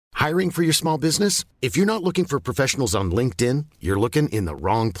Hiring for your small business? If you're not looking for professionals on LinkedIn, you're looking in the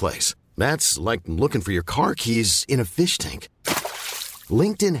wrong place. That's like looking for your car keys in a fish tank.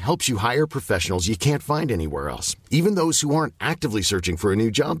 LinkedIn helps you hire professionals you can't find anywhere else, even those who aren't actively searching for a new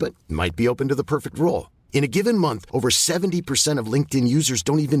job but might be open to the perfect role. In a given month, over 70% of LinkedIn users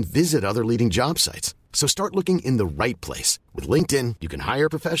don't even visit other leading job sites. So start looking in the right place. With LinkedIn, you can hire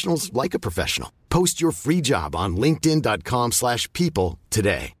professionals like a professional. Post your free job on linkedin.com/people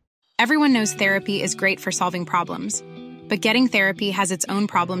today. Everyone knows therapy is great for solving problems, but getting therapy has its own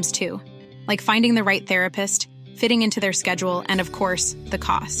problems too, like finding the right therapist, fitting into their schedule, and of course, the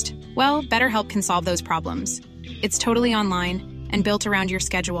cost. Well, BetterHelp can solve those problems. It's totally online and built around your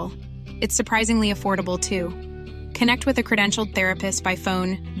schedule. It's surprisingly affordable too. Connect with a credentialed therapist by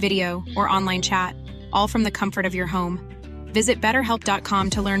phone, video, or online chat, all from the comfort of your home. Visit BetterHelp.com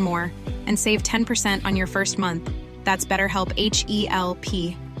to learn more and save 10% on your first month. That's BetterHelp,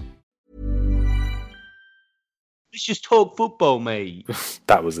 H-E-L-P. Let's just talk football, mate.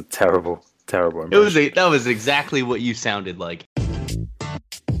 That was a terrible impression. That was exactly what you sounded like.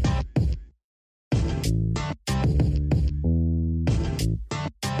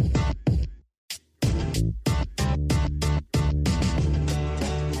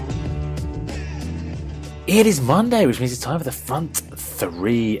 It is Monday, which means it's time for the front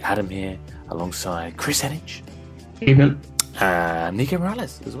three. Adam here, alongside Chris Hennig. Evening. And Nico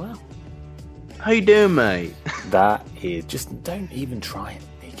Morales as well. How you doing, mate? That is, just don't even try it,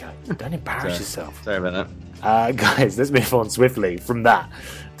 Nico. Don't embarrass yourself. Sorry about that. Guys, let's move on swiftly from that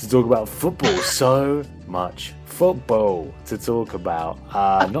to talk about football. So much football to talk about,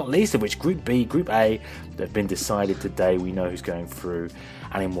 not least of which Group B, Group A, that have been decided today. We know who's going through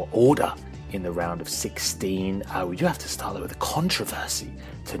and in what order in the round of 16. We do have to start with a controversy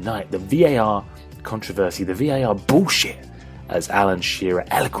tonight. The VAR controversy, the VAR bullshit, as Alan Shearer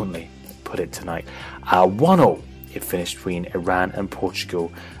eloquently put it tonight. 1-1 it finished between Iran and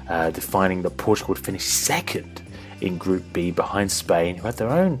Portugal, defining that Portugal would finish second in Group B behind Spain, who had their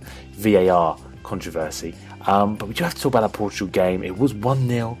own VAR controversy. But we do have to talk about that Portugal game. It was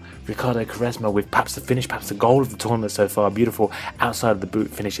 1-0. Ricardo Quaresma with perhaps the goal of the tournament so far. Beautiful outside of the boot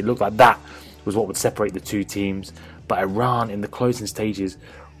finish. It looked like that was what would separate the two teams. But Iran in the closing stages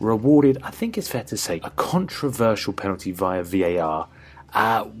were awarded, I think it's fair to say, a controversial penalty via VAR.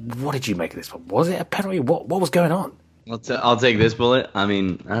 What did you make of this one? Was it a penalty? What was going on? I'll take this bullet. I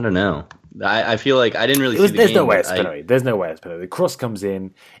mean, I don't know. I feel like I didn't really see the There's game. no way it's penalty. There's no way it's penalty. The cross comes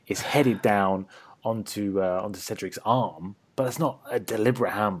in, it's headed down onto Cedric's arm, but it's not a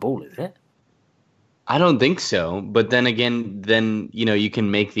deliberate handball, is it? I don't think so. But then again, you can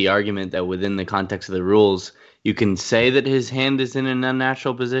make the argument that within the context of the rules, you can say that his hand is in an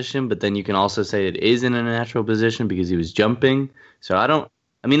unnatural position, but then you can also say it is in an unnatural position because he was jumping. So I don't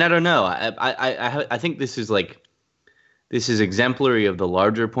know. I think this is exemplary of the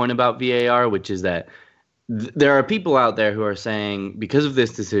larger point about VAR, which is that there are people out there who are saying because of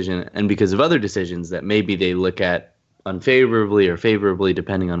this decision and because of other decisions that maybe they look at unfavorably or favorably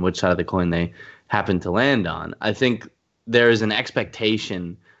depending on which side of the coin they happen to land on. I think there is an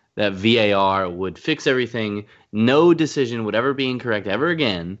expectation that VAR would fix everything, no decision would ever be incorrect ever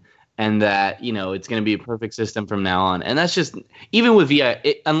again, and that it's going to be a perfect system from now on. And that's just even with VAR,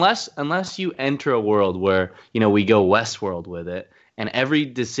 unless you enter a world where we go Westworld with it. And every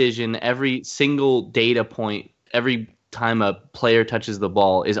decision, every single data point, every time a player touches the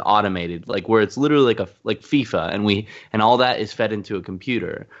ball is automated, like where it's literally like FIFA, and all that is fed into a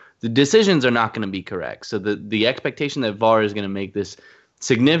computer. The decisions are not going to be correct. So the expectation that VAR is going to make this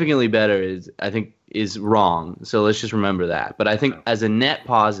significantly better is wrong. So let's just remember that. But I think as a net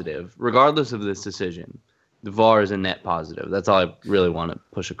positive, regardless of this decision, the VAR is a net positive. That's all I really want to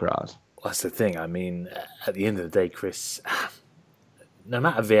push across. Well, that's the thing. I mean, at the end of the day, Chris, no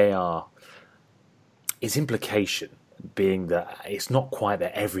matter VAR, its implication being that it's not quite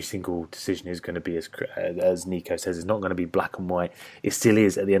that every single decision is going to be, as Nico says, it's not going to be black and white. It still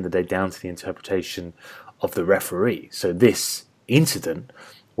is, at the end of the day, down to the interpretation of the referee. So this incident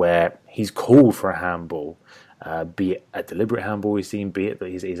where he's called for a handball, be it a deliberate handball he's seen, be it that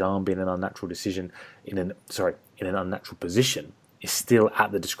his arm being an unnatural decision in an unnatural position, is still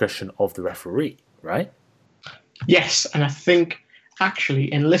at the discretion of the referee, right? Yes, and I think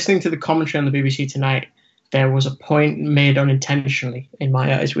actually in listening to the commentary on the BBC tonight, there was a point made unintentionally in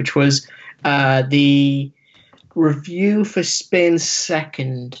my eyes, which was the review for Spain's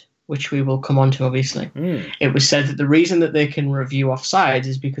second which we will come on to, obviously. It was said that the reason that they can review offsides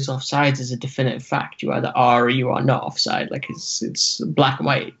is because offsides is a definitive fact. You either are or you are not offside. Like, it's black and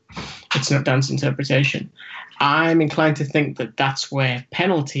white. It's not down to interpretation. I'm inclined to think that that's where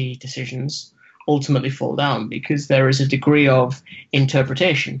penalty decisions ultimately fall down, because there is a degree of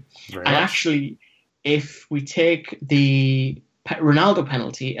interpretation. And actually, if we take the Ronaldo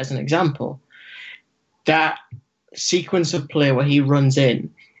penalty as an example, that sequence of play where he runs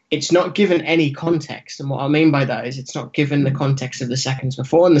in, it's not given any context. And what I mean by that is it's not given the context of the seconds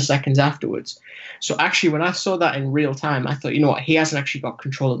before and the seconds afterwards. So actually, when I saw that in real time, I thought, you know what, he hasn't actually got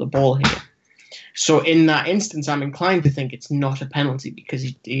control of the ball here. So in that instance, I'm inclined to think it's not a penalty, because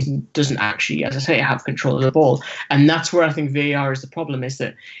he doesn't actually, as I say, have control of the ball. And that's where I think VAR is the problem, is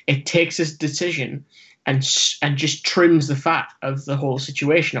that it takes this decision and just trims the fat of the whole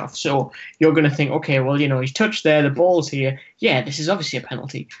situation off. So you're going to think, okay, well, you know, he's touched there, the ball's here. Yeah, this is obviously a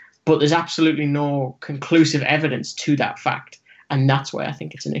penalty. But there's absolutely no conclusive evidence to that fact. And that's where I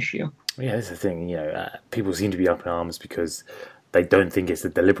think it's an issue. Yeah, that's the thing. You know, people seem to be up in arms because they don't think it's a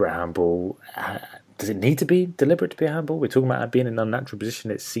deliberate handball. Does it need to be deliberate to be a handball? We're talking about being in an unnatural position.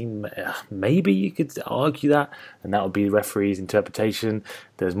 It seemed maybe you could argue that, and that would be the referee's interpretation.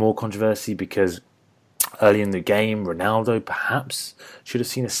 There's more controversy because early in the game, Ronaldo perhaps should have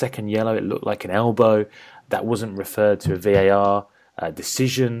seen a second yellow. It looked like an elbow. That wasn't referred to a VAR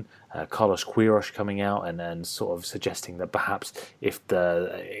decision. Carlos Queiroz coming out and sort of suggesting that perhaps if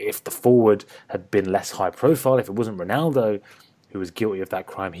the forward had been less high profile, if it wasn't Ronaldo who was guilty of that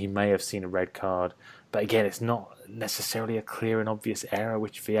crime, he may have seen a red card. But again, it's not necessarily a clear and obvious error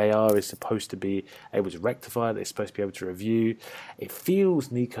which VAR is supposed to be able to rectify, that it's supposed to be able to review. It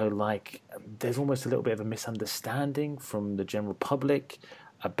feels, Nico, like there's almost a little bit of a misunderstanding from the general public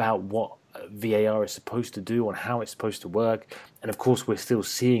about what VAR is supposed to do and how it's supposed to work. And of course, we're still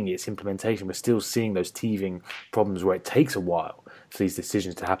seeing its implementation. We're still seeing those teething problems where it takes a while for these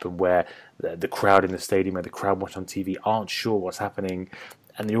decisions to happen, where the crowd in the stadium and the crowd watching on TV aren't sure what's happening.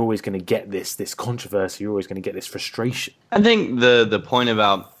 And you're always going to get this controversy. You're always going to get this frustration. I think the point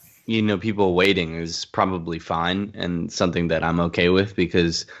about, you know, people waiting is probably fine and something that I'm okay with,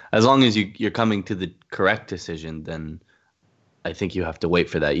 because as long as you're coming to the correct decision, then I think you have to wait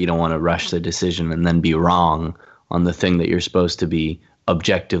for that. You don't want to rush the decision and then be wrong on the thing that you're supposed to be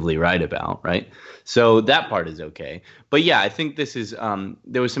objectively right about, right? So that part is okay. But yeah, I think this is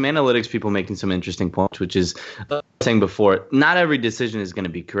there was some analytics people making some interesting points, which is, like I was saying before, not every decision is going to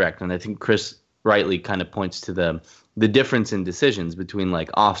be correct. And I think Chris rightly kind of points to the difference in decisions between like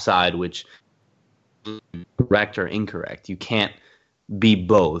offside, which is correct or incorrect. You can't be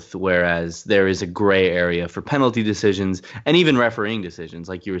both, whereas there is a gray area for penalty decisions and even refereeing decisions,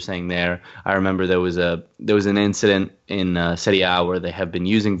 like you were saying there. I remember there was an incident in Serie A where they have been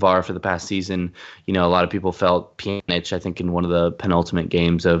using VAR for the past season. You know, a lot of people felt Pjanic, I think in one of the penultimate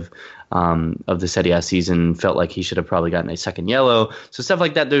games of the Serie A season, felt like he should have probably gotten a second yellow. So stuff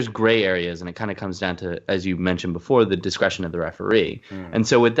like that, there's gray areas, and it kind of comes down to, as you mentioned before, the discretion of the referee. And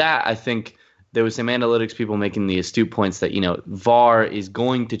so with that, I think there was some analytics people making the astute points that, you know, VAR is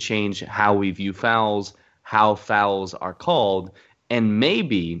going to change how we view fouls, how fouls are called, and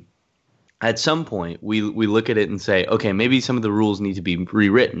maybe at some point we look at it and say, okay, maybe some of the rules need to be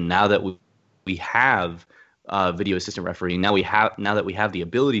rewritten now that we have video assistant refereeing. Now that we have the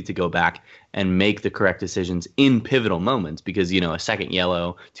ability to go back and make the correct decisions in pivotal moments, because, you know, a second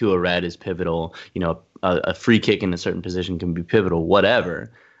yellow to a red is pivotal. You know, a free kick in a certain position can be pivotal,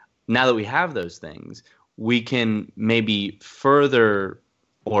 whatever. Now that we have those things, we can maybe further,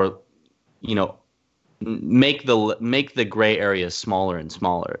 or, you know, make the gray areas smaller and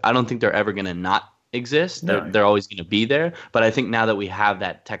smaller. I don't think they're ever going to not exist. No. They're always going to be there. But I think now that we have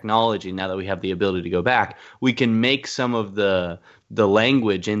that technology, now that we have the ability to go back, we can make some of the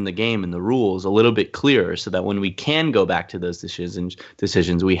language in the game and the rules a little bit clearer, so that when we can go back to those decisions,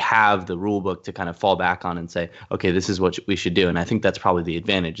 we have the rule book to kind of fall back on and say, okay, this is what we should do. And I think that's probably the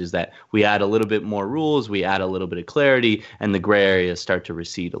advantage, is that we add a little bit more rules, we add a little bit of clarity, and the gray areas start to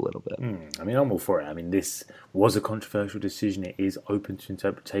recede a little bit. I mean, I'm all for it. I mean, this was a controversial decision. It is open to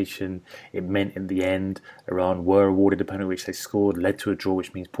interpretation. It meant in the end, Iran were awarded a penalty which they scored, led to a draw,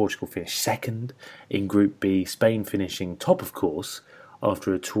 which means Portugal finished second in Group B, Spain finishing top, of course,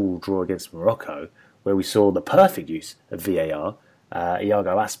 after a 2-2 draw against Morocco, where we saw the perfect use of VAR.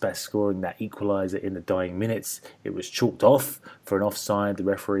 Iago Aspas scoring that equaliser in the dying minutes. It was chalked off for an offside. The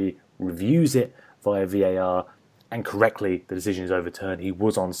referee reviews it via VAR, and correctly the decision is overturned. He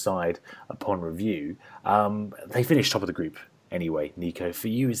was onside upon review. They finished top of the group anyway. Nico, for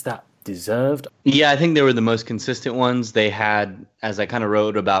you, is that deserved? Yeah, I think they were the most consistent ones. They had, as I kind of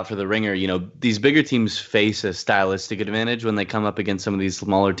wrote about for the Ringer, these bigger teams face a stylistic advantage when they come up against some of these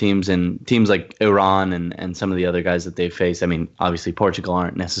smaller teams, and teams like Iran and some of the other guys that they face. I mean, obviously Portugal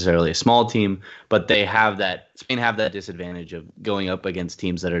aren't necessarily a small team, but Spain have that disadvantage of going up against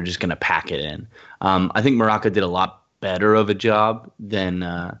teams that are just going to pack it in. I think Morocco did a lot better of a job than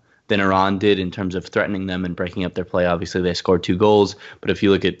Iran did in terms of threatening them and breaking up their play. Obviously, they scored 2 goals, but if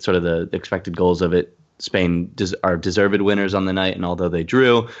you look at sort of the expected goals of it, Spain are deserved winners on the night, and although they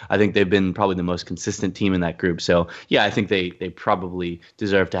drew, I think they've been probably the most consistent team in that group. So, yeah, I think they probably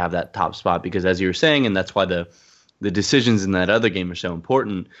deserve to have that top spot because, as you were saying, and that's why the decisions in that other game are so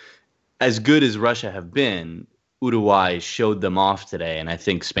important, as good as Russia have been, Uruguay showed them off today, and I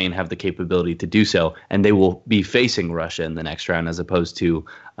think Spain have the capability to do so, and they will be facing Russia in the next round as opposed to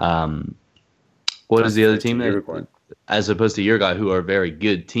what is the other team? Uruguay. As opposed to Uruguay, who are a very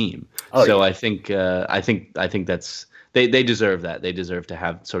good team. I think that's they deserve that. They deserve to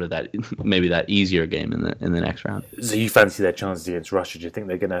have sort of that maybe that easier game in the next round. So you fancy their chances against Russia? Do you think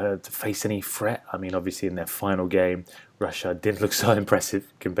they're going to face any threat? I mean, obviously in their final game, Russia didn't look so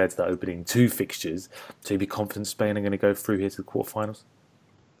impressive compared to the opening 2 fixtures. So you'd be confident Spain are going to go through here to the quarterfinals?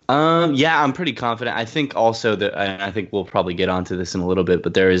 Yeah, I'm pretty confident. I think also that, and I think we'll probably get onto this in a little bit,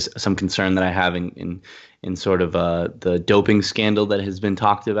 but there is some concern that I have in sort of the doping scandal that has been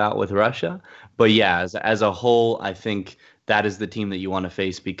talked about with Russia. But yeah, as a whole, I think that is the team that you want to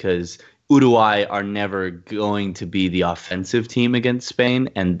face because Uruguay are never going to be the offensive team against Spain,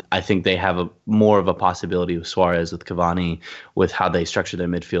 and I think they have more of a possibility with Suarez, with Cavani, with how they structure their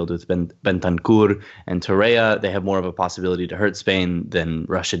midfield with Bentancur and Torreira. They have more of a possibility to hurt Spain than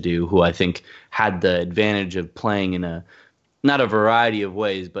Russia do, who I think had the advantage of playing in not a variety of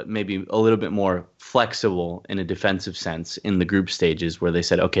ways, but maybe a little bit more flexible in a defensive sense in the group stages where they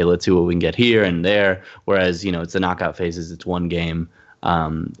said, okay, let's see what we can get here and there. Whereas, it's the knockout phases, it's one game.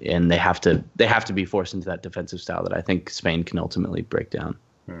 And they have to be forced into that defensive style that I think Spain can ultimately break down.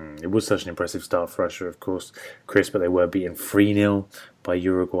 It was such an impressive start for Russia, of course, Chris, but they were beaten 3-0 by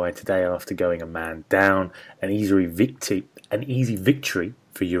Uruguay today after going a man down. An easy victory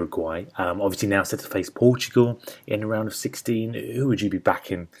for Uruguay. Obviously now set to face Portugal in the round of 16. Who would you be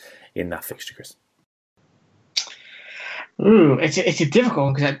backing in that fixture, Chris? Ooh, it's a difficult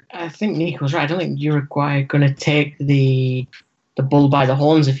one because I think Nico's right. I don't think Uruguay are going to take the bull by the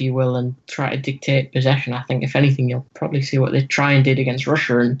horns, if you will, and try to dictate possession. I think, if anything, you'll probably see what they try and did against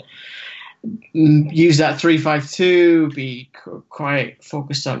Russia and use that 3-5-2, be quite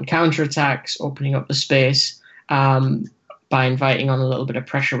focused on counter-attacks, opening up the space by inviting on a little bit of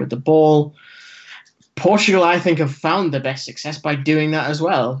pressure with the ball. Portugal, I think, have found the best success by doing that as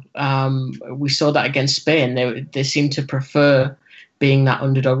well. We saw that against Spain. They seem to prefer being that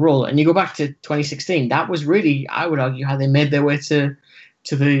underdog role. And you go back to 2016, that was really, I would argue, how they made their way to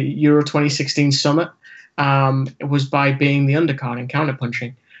the Euro 2016 summit. It was by being the undercard and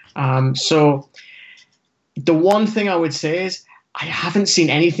counterpunching. So the one thing I would say is I haven't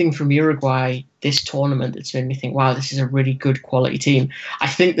seen anything from Uruguay this tournament that's made me think, wow, this is a really good quality team. I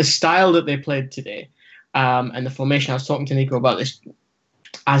think the style that they played today and the formation, I was talking to Nico about this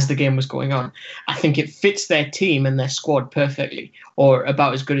as the game was going on, I think it fits their team and their squad perfectly, or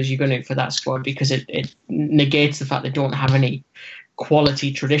about as good as you're going to get for that squad, because it negates the fact they don't have any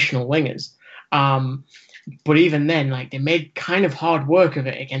quality traditional wingers. But even then, they made kind of hard work of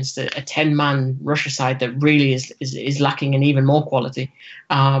it against a 10-man Russia side that really is lacking in even more quality.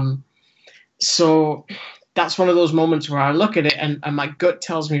 So that's one of those moments where I look at it and my gut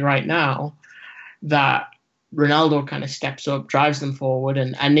tells me right now that Ronaldo kind of steps up, drives them forward,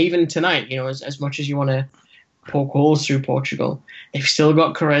 and even tonight, as much as you want to poke holes through Portugal, they've still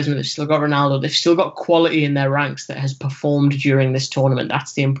got charisma, they've still got Ronaldo, they've still got quality in their ranks that has performed during this tournament.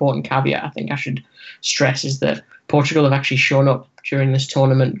 That's the important caveat I think I should stress, is that Portugal have actually shown up during this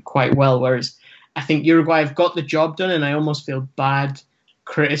tournament quite well, whereas I think Uruguay have got the job done, and I almost feel bad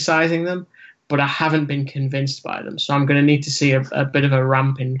criticising them, but I haven't been convinced by them. So I'm going to need to see a bit of a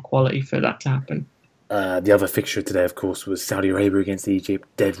ramp in quality for that to happen. The other fixture today, of course, was Saudi Arabia against Egypt.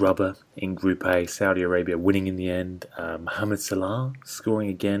 Dead rubber in Group A. Saudi Arabia winning in the end. Mohamed Salah scoring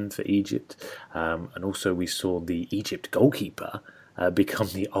again for Egypt. And also we saw the Egypt goalkeeper become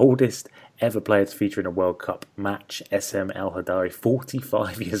the oldest ever player to feature in a World Cup match. SM El Hadari,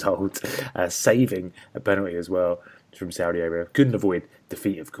 45 years old, saving a penalty as well from Saudi Arabia. Couldn't avoid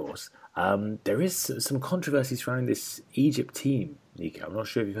defeat, of course. There is some controversy surrounding this Egypt team, Nico. I'm not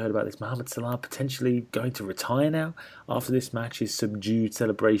sure if you've heard about this. Mohamed Salah potentially going to retire now after this match. His subdued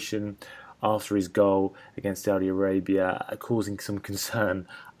celebration after his goal against Saudi Arabia causing some concern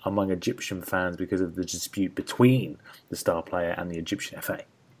among Egyptian fans because of the dispute between the star player and the Egyptian FA.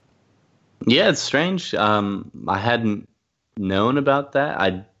 Yeah, it's strange. I hadn't known about that.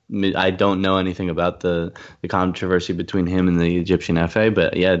 I don't know anything about the controversy between him and the Egyptian FA,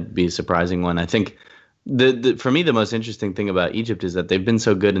 but yeah, it'd be a surprising one. I think for me, the most interesting thing about Egypt is that they've been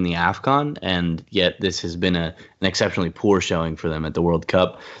so good in the AFCON, and yet this has been an exceptionally poor showing for them at the World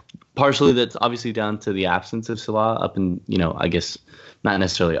Cup. Partially, that's obviously down to the absence of Salah I guess not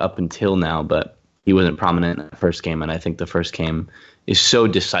necessarily up until now, but he wasn't prominent in the first game, and I think the first game is so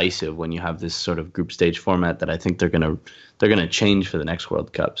decisive when you have this sort of group stage format that I think they're gonna change for the next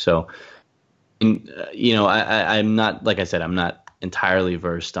World Cup. So, I'm not, like I said, I'm not entirely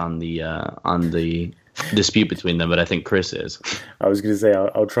versed on the dispute between them, but I think Chris is. I was going to say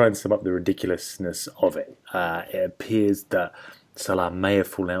I'll try and sum up the ridiculousness of it. It appears that Salah may have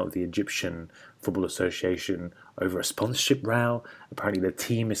fallen out with the Egyptian Football Association over a sponsorship row. Apparently, the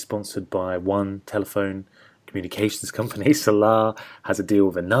team is sponsored by one telephone communications company. Salah has a deal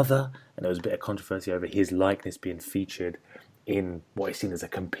with another, and there was a bit of controversy over his likeness being featured in what is seen as a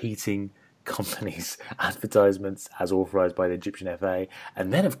competing company's advertisements as authorised by the Egyptian FA.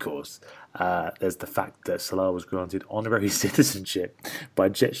 And then, of course, there's the fact that Salah was granted honorary citizenship by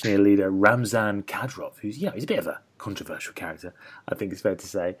Chechen leader Ramzan Kadyrov, who's he's a bit of a controversial character, I think it's fair to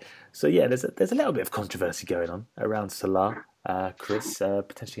say. So yeah, there's a little bit of controversy going on around Salah, Chris,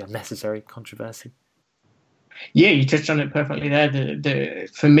 potentially unnecessary controversy. Yeah, you touched on it perfectly there.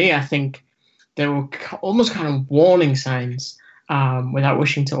 For me, I think there were almost kind of warning signs, without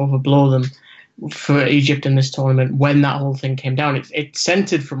wishing to overblow them, for Egypt in this tournament when that whole thing came down. It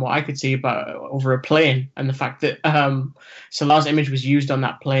centered, from what I could see, over a plane, and the fact that Salah's image was used on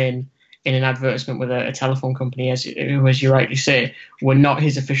that plane in an advertisement with a telephone company, who, as you rightly say, were not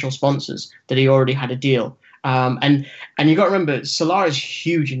his official sponsors, that he already had a deal. And you got to remember, Salah is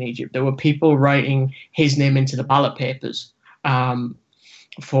huge in Egypt. There were people writing his name into the ballot papers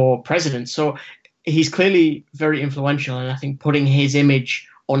for president. So he's clearly very influential, and I think putting his image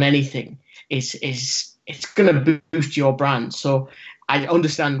on anything is it's going to boost your brand. So I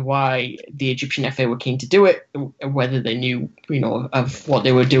understand why the Egyptian FA were keen to do it, whether they knew of what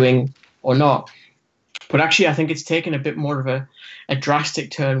they were doing or not. But actually, I think it's taken a bit more of a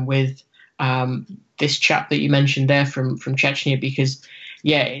drastic turn with this chap that you mentioned there from Chechnya, because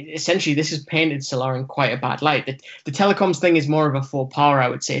essentially this has painted Salah in quite a bad light. The telecoms thing is more of a faux pas, I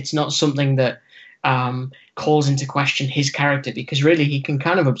would say. It's not something that calls into question his character, because really he can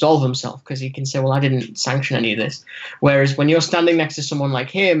kind of absolve himself, because he can say, well, I didn't sanction any of this. Whereas when you're standing next to someone like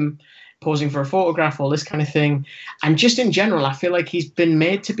him, posing for a photograph, all this kind of thing, and just in general, I feel like he's been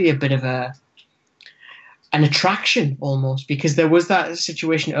made to be a bit of an attraction almost, because there was that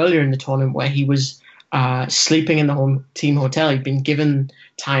situation earlier in the tournament where he was sleeping in the home team hotel. He'd been given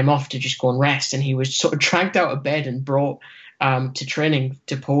time off to just go and rest, and he was sort of dragged out of bed and brought to training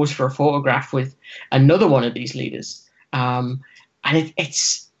to pose for a photograph with another one of these leaders. And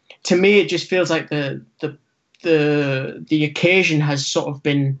it's, to me, it just feels like the occasion has sort of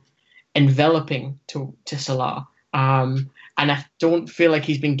been enveloping to Salah. And I don't feel like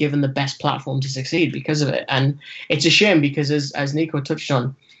he's been given the best platform to succeed because of it. And it's a shame, because as Nico touched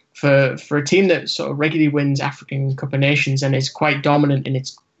on, for a team that sort of regularly wins African Cup of Nations and is quite dominant in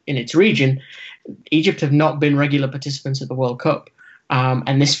its region, Egypt have not been regular participants at the World Cup.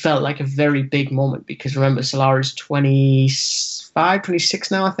 And this felt like a very big moment, because remember, Salah is 25,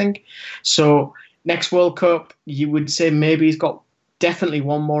 26 now, I think. So next World Cup, you would say maybe he's got definitely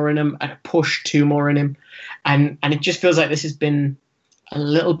one more in him, and a push two more in him. And it just feels like this has been a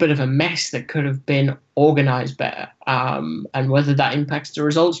little bit of a mess that could have been organised better. And whether that impacts the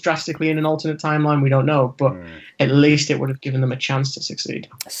results drastically in an alternate timeline, we don't know. But at least it would have given them a chance to succeed.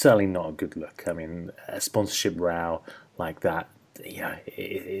 Certainly not a good look. I mean, a sponsorship row like that,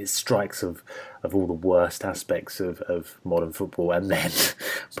 it strikes of all the worst aspects of modern football, and then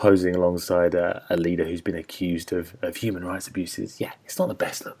posing alongside a leader who's been accused of human rights abuses. Yeah, it's not the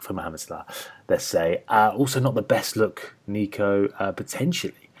best look for Mohamed Salah, let's say. Also not the best look, Nico,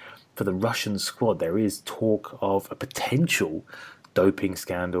 potentially for the Russian squad. There is talk of a potential doping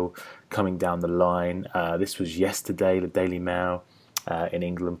scandal coming down the line. This was yesterday, the Daily Mail in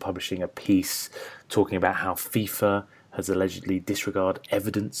England publishing a piece talking about how FIFA has allegedly disregarded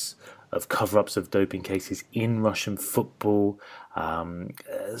evidence of cover-ups of doping cases in Russian football.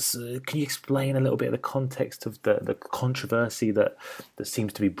 So can you explain a little bit of the context of the controversy that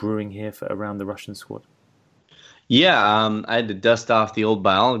seems to be brewing here around the Russian squad? Yeah, I had to dust off the old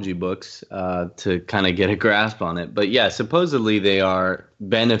biology books to kind of get a grasp on it. But yeah, supposedly they are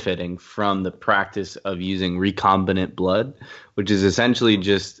benefiting from the practice of using recombinant blood, which is essentially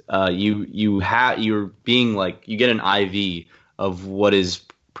just you're being like you get an IV of what is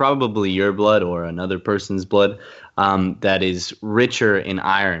probably your blood or another person's blood that is richer in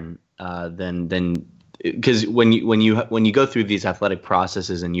iron than because when you go through these athletic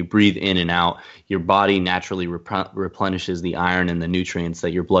processes and you breathe in and out, your body naturally replenishes the iron and the nutrients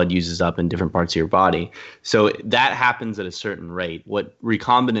that your blood uses up in different parts of your body. So that happens at a certain rate. What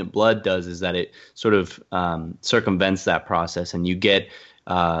recombinant blood does is that it sort of circumvents that process, and you get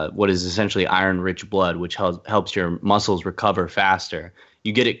what is essentially iron-rich blood, which helps your muscles recover faster.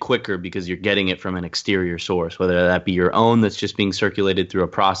 You get it quicker because you're getting it from an exterior source, whether that be your own that's just being circulated through a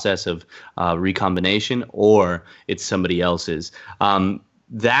process of recombination, or it's somebody else's.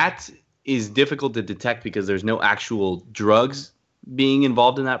 That is difficult to detect because there's no actual drugs being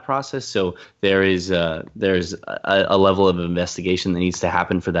involved in that process. So there's a level of investigation that needs to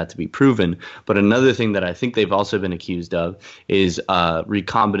happen for that to be proven. But another thing that I think they've also been accused of is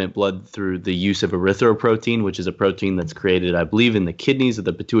recombinant blood through the use of erythropoietin, which is a protein that's created, I believe, in the kidneys of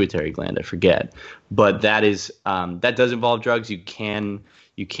the pituitary gland. I forget, but that does involve drugs. You can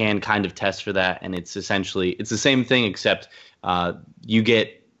kind of test for that, and it's the same thing, except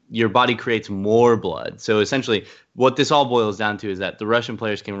your body creates more blood. So essentially what this all boils down to is that the Russian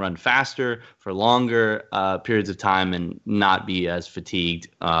players can run faster for longer periods of time and not be as fatigued,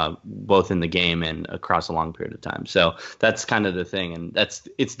 both in the game and across a long period of time. So that's kind of the thing. And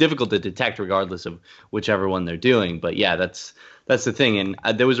it's difficult to detect regardless of whichever one they're doing. But yeah, that's the thing.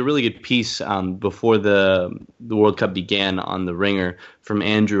 And there was a really good piece before the World Cup began on The Ringer from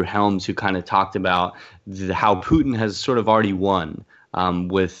Andrew Helms, who kind of talked about how Putin has sort of already won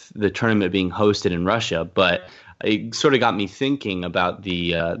with the tournament being hosted in Russia. But it sort of got me thinking about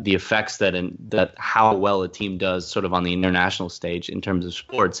the effects that how well a team does sort of on the international stage in terms of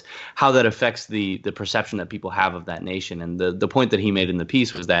sports, how that affects the perception that people have of that nation. And the point that he made in the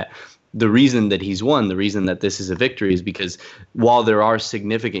piece was that the reason that he's won, the reason that this is a victory, is because while there are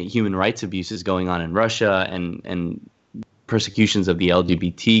significant human rights abuses going on in Russia and persecutions of the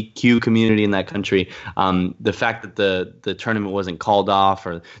LGBTQ community in that country, the fact that the tournament wasn't called off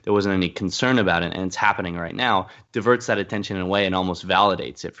or there wasn't any concern about it, and it's happening right now, diverts that attention in a way and almost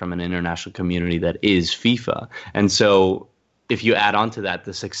validates it from an international community that is FIFA. And so if you add on to that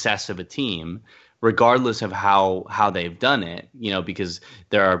the success of a team, regardless of how they've done it, because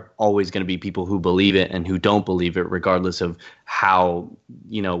there are always going to be people who believe it and who don't believe it, regardless of how,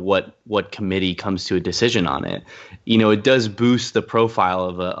 what committee comes to a decision on it. It does boost the profile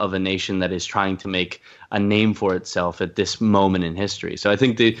of a nation that is trying to make a name for itself at this moment in history. So I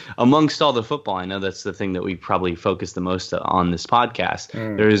think amongst all the football, I know that's the thing that we probably focus the most on this podcast.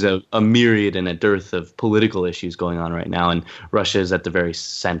 There is a myriad and a dearth of political issues going on right now, and Russia is at the very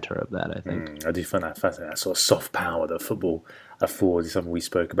center of that, I think. I do find that fascinating, that sort of soft power that football affords is something we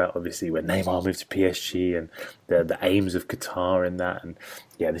spoke about, obviously, when Neymar moved to PSG and the aims of Qatar in that. And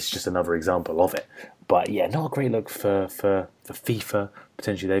yeah, this is just another example of it. But yeah, not a great look for FIFA.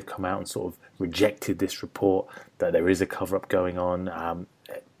 Potentially they've come out and sort of rejected this report that there is a cover-up going on.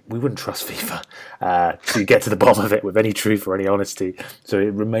 We wouldn't trust FIFA to get to the bottom of it with any truth or any honesty. So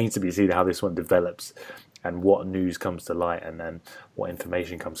it remains to be seen how this one develops and what news comes to light and then what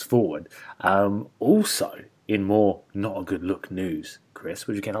information comes forward. Also, in more not a good look news, Chris,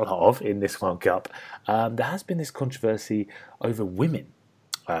 which you get a lot of in this World Cup, there has been this controversy over women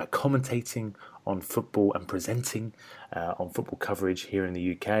commentating on football and presenting on football coverage here in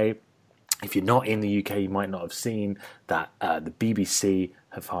the UK. If you're not in the UK, you might not have seen that the BBC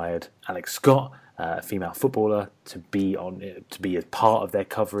have hired Alex Scott, a female footballer, to be a part of their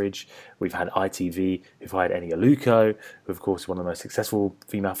coverage. We've had ITV who've hired Eni Aluko, who of course is one of the most successful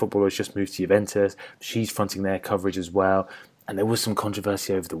female footballers, just moved to Juventus. She's fronting their coverage as well. And there was some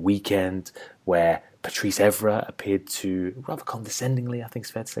controversy over the weekend where Patrice Evra appeared to, rather condescendingly, I think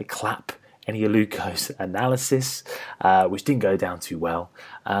it's fair to say, clap Eni Aluko's analysis, which didn't go down too well.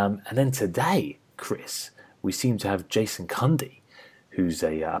 And then today, Chris, we seem to have Jason Cundy, who's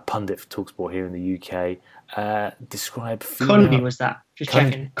a pundit for TalkSport here in the UK, describe female... Cundy was that? Just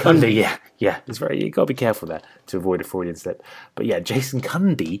checking. Cundy, yeah. It's very, you got to be careful there to avoid a Freudian slip. But yeah, Jason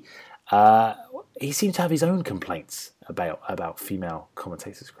Cundy, he seemed to have his own complaints about female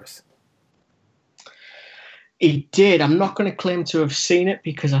commentators, Chris. He did. I'm not going to claim to have seen it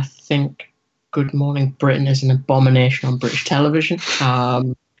because I think Good Morning Britain is an abomination on British television.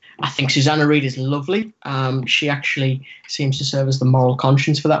 I think Susanna Reid is lovely. She actually seems to serve as the moral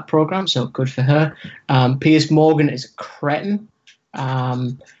conscience for that programme, so good for her. Piers Morgan is a cretin.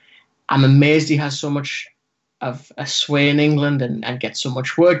 I'm amazed he has so much of a sway in England and gets so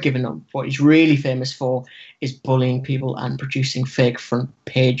much work, given what he's really famous for is bullying people and producing fake front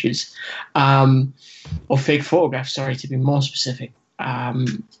pages, or fake photographs, sorry, to be more specific.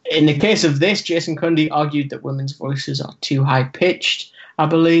 In the case of this, Jason Cundy argued that women's voices are too high-pitched, I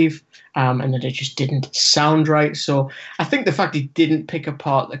believe, and that it just didn't sound right. So I think the fact he didn't pick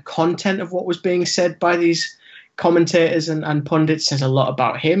apart the content of what was being said by these commentators and pundits says a lot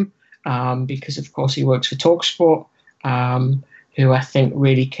about him, because, of course, he works for TalkSport, who I think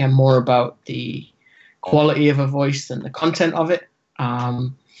really care more about the quality of a voice than the content of it.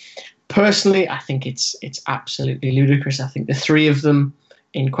 Personally, I think it's absolutely ludicrous. I think the three of them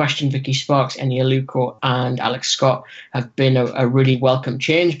in question, Vicky Sparks, Eni Aluko and Alex Scott, have been a really welcome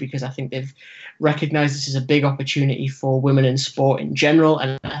change, because I think they've recognised this as a big opportunity for women in sport in general,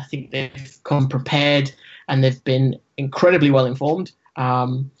 and I think they've come prepared and they've been incredibly well informed.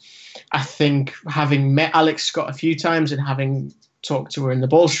 I think having met Alex Scott a few times and having talked to her in the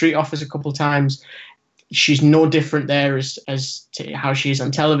Ball Street office a couple of times, she's no different there as to how she is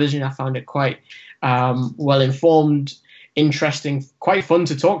on television. I found it quite well informed, interesting, quite fun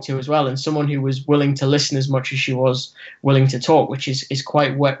to talk to as well, and someone who was willing to listen as much as she was willing to talk, which is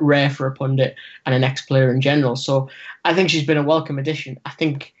quite rare for a pundit and an ex-player in general. So I think she's been a welcome addition. I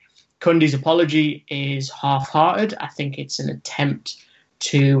think Cundy's apology is half-hearted. I think it's an attempt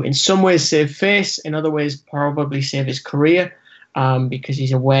to, in some ways, save face, in other ways, probably save his career, because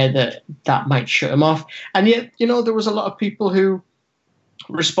he's aware that might shut him off. And yet, there was a lot of people who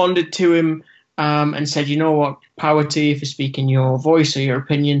responded to him and said, you know what, power to you for speaking your voice or your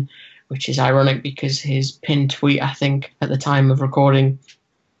opinion, which is ironic because his pinned tweet, I think, at the time of recording,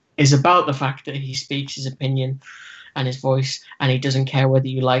 is about the fact that he speaks his opinion and his voice, and he doesn't care whether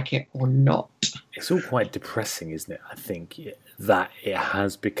you like it or not. It's all quite depressing, isn't it? I think that it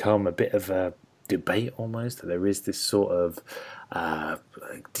has become a bit of a debate almost, that there is this sort of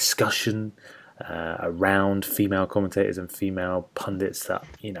discussion around female commentators and female pundits that,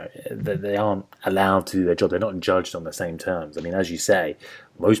 that they aren't allowed to do their job. They're not judged on the same terms. I mean, as you say,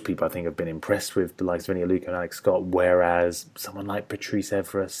 most people, I think, have been impressed with the likes of Eni Aluko and Alex Scott, whereas someone like Patrice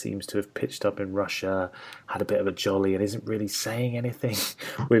Evra seems to have pitched up in Russia, had a bit of a jolly, and isn't really saying anything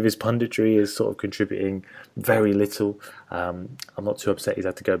with his punditry, is sort of contributing very little. I'm not too upset he's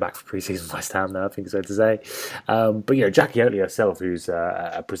had to go back for pre-season West Ham now, I think it's fair to say. But, Jackie Oatley herself, who's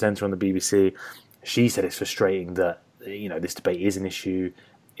a presenter on the BBC, she said it's frustrating that, this debate is an issue.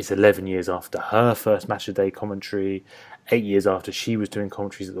 It's 11 years after her first match of day commentary, 8 years after she was doing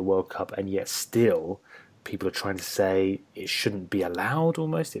commentaries at the World Cup, and yet still people are trying to say it shouldn't be allowed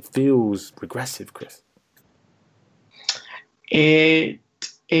almost. It feels regressive, Chris. It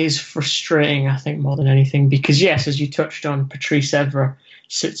is frustrating, I think, more than anything, because, yes, as you touched on, Patrice Evra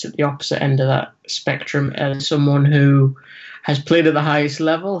sits at the opposite end of that spectrum as someone who has played at the highest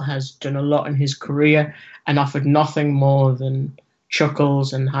level, has done a lot in his career, and offered nothing more than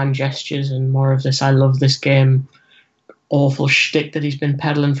chuckles and hand gestures and more of this "I love this game" awful shtick that he's been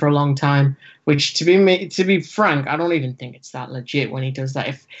peddling for a long time, which, to be frank, I don't even think it's that legit when he does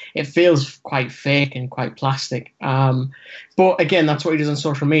that. It feels quite fake and quite plastic. But again, that's what he does on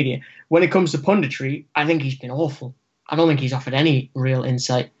social media. When it comes to punditry, I think he's been awful. I don't think he's offered any real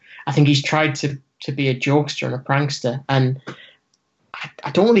insight. I think he's tried to be a jokester and a prankster, and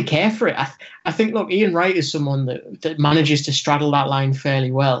I don't really care for it. I think, look, Ian Wright is someone that manages to straddle that line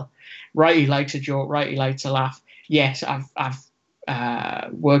fairly well. Right, he likes a joke. Right, he likes a laugh. Yes,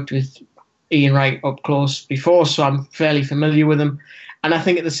 I've worked with Ian Wright up close before, so I'm fairly familiar with him. And I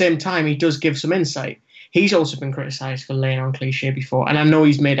think at the same time, he does give some insight. He's also been criticised for laying on cliché before, and I know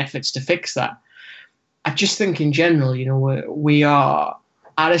he's made efforts to fix that. I just think in general, we are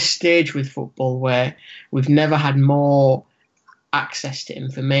at a stage with football where we've never had more access to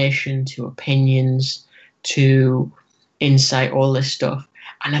information, to opinions, to insight, all this stuff.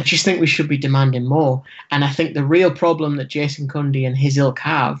 And I just think we should be demanding more. And I think the real problem that Jason Cundy and his ilk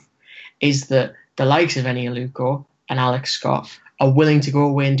have is that the likes of Eni Aluko and Alex Scott are willing to go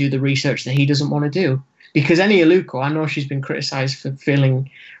away and do the research that he doesn't want to do. Because Eni Aluko, I know she's been criticised for feeling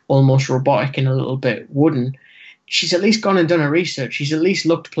almost robotic and a little bit wooden. She's at least gone and done her research. She's at least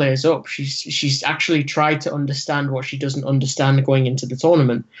looked players up. She's actually tried to understand what she doesn't understand going into the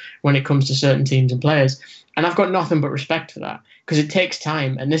tournament when it comes to certain teams and players. And I've got nothing but respect for that, because it takes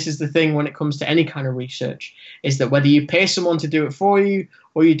time. And this is the thing when it comes to any kind of research, is that whether you pay someone to do it for you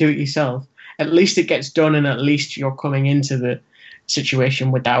or you do it yourself, at least it gets done, and at least you're coming into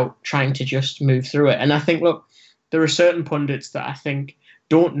situation without trying to just move through it. And I think, look, there are certain pundits that I think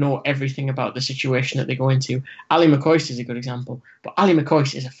don't know everything about the situation that they go into. Ali McCoist is a good example, but Ali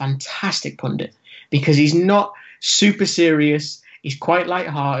McCoist is a fantastic pundit because he's not super serious. He's quite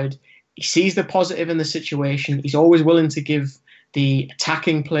lighthearted. He sees the positive in the situation. He's always willing to give the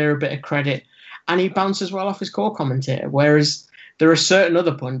attacking player a bit of credit, and he bounces well off his co-commentator. Whereas there are certain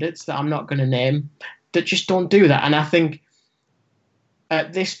other pundits that I'm not going to name that just don't do that. And I think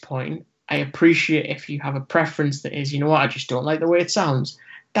at this point, I appreciate if you have a preference that is, you know what, I just don't like the way it sounds.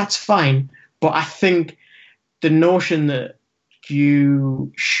 That's fine. But I think the notion that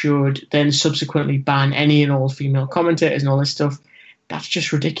you should then subsequently ban any and all female commentators and all this stuff, that's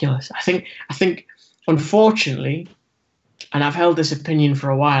just ridiculous. I think, unfortunately, and I've held this opinion for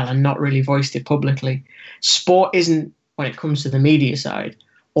a while and not really voiced it publicly, sport isn't, when it comes to the media side,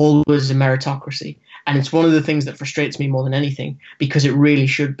 always a meritocracy. And it's one of the things that frustrates me more than anything, because it really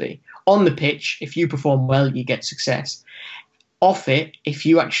should be. On the pitch, if you perform well, you get success. Off it, if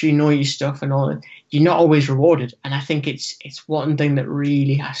you actually know your stuff and all that, you're not always rewarded. And I think it's one thing that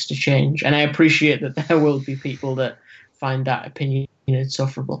really has to change. And I appreciate that there will be people that find that opinion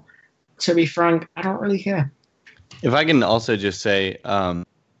insufferable. To be frank, I don't really care. If I can also just say, I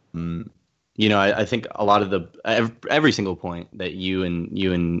think a lot of every single point that you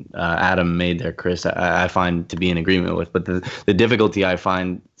and Adam made there, Chris, I find to be in agreement with. But the difficulty I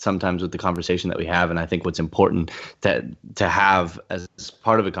find sometimes with the conversation that we have, and I think what's important to have as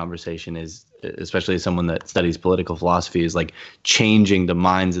part of a conversation is, especially as someone that studies political philosophy, is like changing the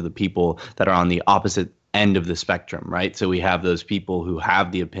minds of the people that are on the opposite end of the spectrum, right? So we have those people who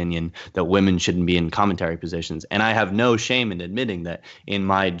have the opinion that women shouldn't be in commentary positions. And I have no shame in admitting that in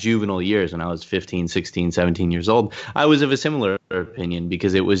my juvenile years, when I was 15, 16, 17 years old, I was of a similar opinion,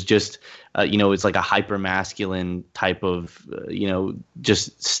 because it was just, it's like a hyper masculine type of,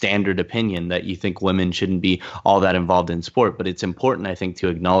 just standard opinion that you think women shouldn't be all that involved in sport. But it's important, I think, to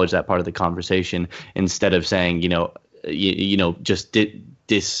acknowledge that part of the conversation instead of saying, just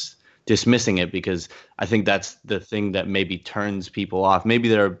dismissing it, because I think that's the thing that maybe turns people off. Maybe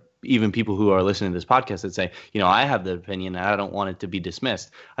there are even people who are listening to this podcast that say, I have the opinion and I don't want it to be dismissed.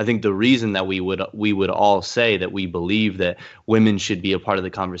 I think the reason that we would all say that we believe that women should be a part of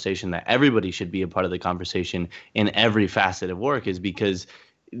the conversation, that everybody should be a part of the conversation in every facet of work, is because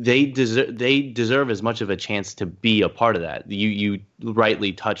they deserve as much of a chance to be a part of that. You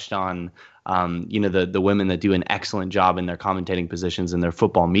rightly touched on the women that do an excellent job in their commentating positions and their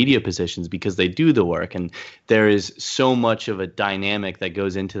football media positions, because they do the work. And there is so much of a dynamic that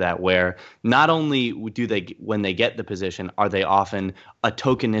goes into that, where not only do they, when they get the position, are they often a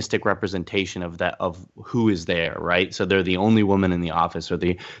tokenistic representation of who is there, right? So they're the only woman in the office, or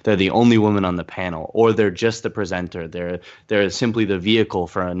they're the only woman on the panel, or they're just the presenter. They're simply the vehicle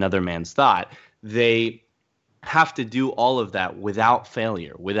for another man's thought. They have to do all of that without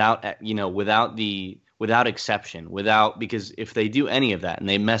failure, without exception, because if they do any of that and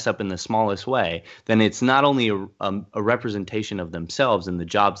they mess up in the smallest way, then it's not only a representation of themselves and the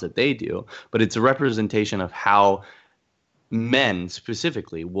jobs that they do, but it's a representation of how men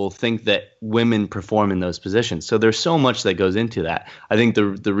specifically will think that women perform in those positions. So there's so much that goes into that. I think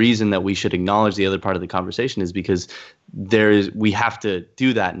the reason that we should acknowledge the other part of the conversation is because we have to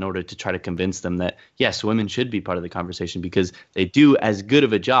do that in order to try to convince them that, yes, women should be part of the conversation, because they do as good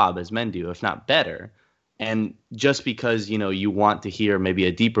of a job as men do, if not better. And just because, you want to hear maybe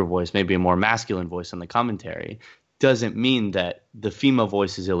a deeper voice, maybe a more masculine voice on the commentary, doesn't mean that the female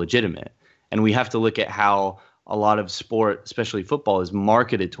voice is illegitimate. And we have to look at how a lot of sport, especially football, is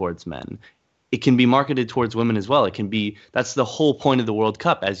marketed towards men. It can be marketed towards women as well. That's the whole point of the World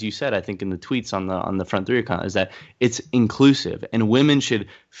Cup, as you said, I think in the tweets on the Front Three account, is that it's inclusive, and women should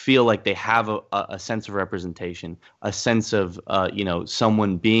feel like they have a sense of representation, a sense of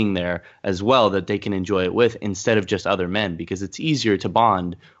someone being there as well that they can enjoy it with, instead of just other men, because it's easier to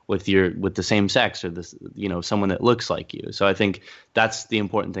bond with the same sex, or this, someone that looks like you. So I think that's the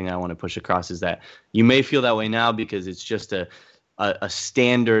important thing I want to push across, is that you may feel that way now because it's just a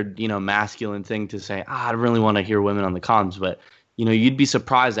standard, masculine thing to say, I really want to hear women on the comms, but you'd be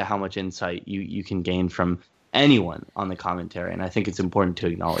surprised at how much insight you can gain from anyone on the commentary. And I think it's important to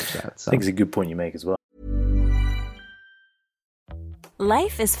acknowledge that. So. I think it's a good point you make as well.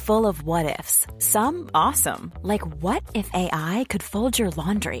 Life is full of what ifs. Some awesome, like what if AI could fold your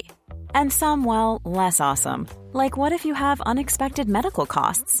laundry? And some, well, less awesome, like what if you have unexpected medical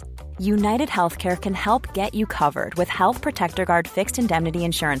costs? United Healthcare can help get you covered with Health Protector Guard fixed indemnity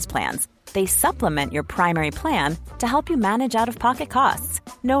insurance plans. They supplement your primary plan to help you manage out-of-pocket costs.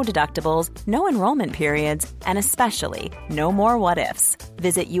 no deductibles, no enrollment periods, and especially no more what-ifs.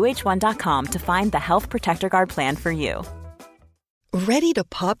 Visit uh1.com to find the Health Protector Guard plan for you. Ready to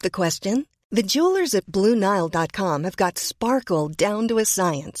pop the question? The jewelers at BlueNile.com have got sparkle down to a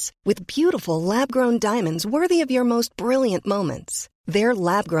science with beautiful lab-grown diamonds worthy of your most brilliant moments. Their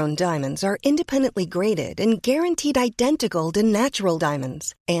lab-grown diamonds are independently graded and guaranteed identical to natural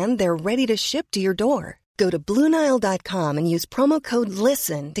diamonds, and they're ready to ship to your door. Go to BlueNile.com and use promo code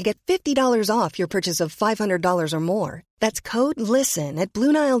LISTEN to get $50 off your purchase of $500 or more. That's code LISTEN at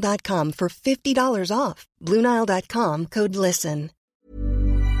BlueNile.com for $50 off. BlueNile.com, code LISTEN.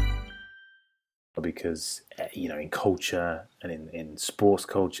 Because, in culture and in sports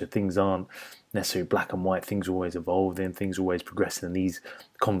culture, things aren't necessarily black and white. Things are always evolving, things are always progressing. And these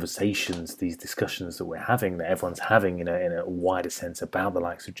conversations, these discussions that we're having, that everyone's having in a wider sense about the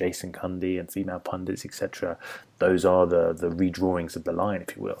likes of Jason Cundy and female pundits, etc., those are the redrawings of the line,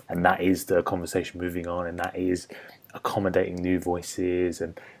 if you will. And that is the conversation moving on, and that is accommodating new voices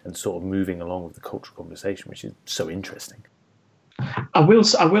and sort of moving along with the cultural conversation, which is so interesting. I will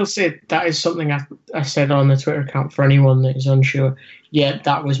say that is something I said on the Twitter account for anyone that is unsure. Yeah,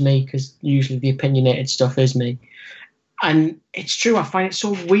 that was me, because usually the opinionated stuff is me. And it's true, I find it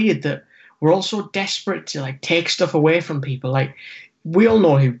so weird that we're all so desperate to take stuff away from people. We all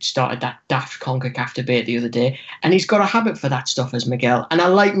know who started that daft CONCACAF debate the other day, and he's got a habit for that stuff as Miguel. And I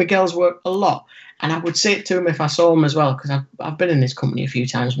like Miguel's work a lot. And I would say it to him if I saw him as well, because I've been in this company a few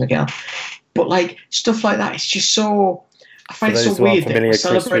times, Miguel. But stuff like that, it's just so... I find it so weird that we're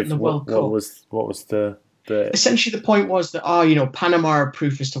celebrating the World Cup. What was the... Essentially, the point was that, Panama are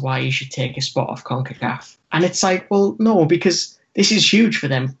proof as to why you should take a spot off CONCACAF. And it's well, no, because this is huge for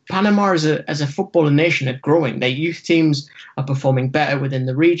them. Panama as a footballing nation are growing. Their youth teams are performing better within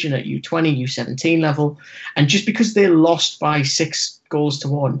the region at U20, U17 level. And just because they lost by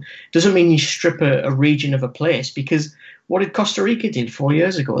 6-1 doesn't mean you strip a region of a place, because what did Costa Rica do 4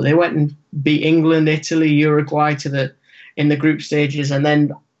 years ago? They went and beat England, Italy, Uruguay in the group stages, and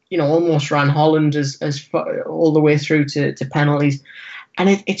then almost ran Holland as far, all the way through to penalties.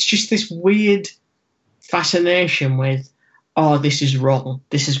 And it's just this weird fascination with, this is wrong,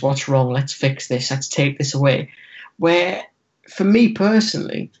 this is what's wrong, let's fix this, let's take this away. Where, for me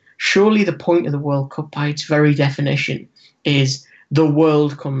personally, surely the point of the World Cup, by its very definition, is the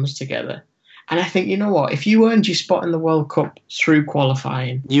world comes together. And I think, you know what, if you earned your spot in the World Cup through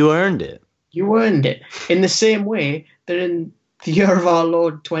qualifying, you earned it. You earned it. In the same way that in the year of our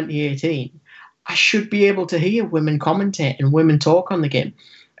Lord 2018, I should be able to hear women commentate and women talk on the game,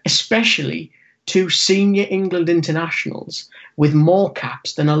 especially two senior England internationals with more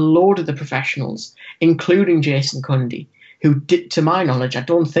caps than a load of the professionals, including Jason Cundy, who, to my knowledge, I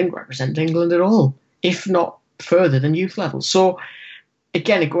don't think represent England at all, if not further than youth level. So,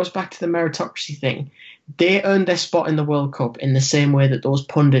 again, it goes back to the meritocracy thing. They earned their spot in the World Cup in the same way that those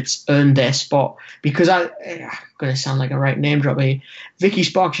pundits earned their spot. Because I'm going to sound like a right name drop here. Vicky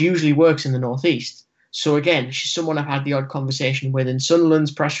Sparks usually works in the Northeast. So again, she's someone I've had the odd conversation with in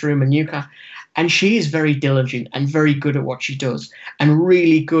Sunderland's press room and Newcastle. And she is very diligent and very good at what she does, and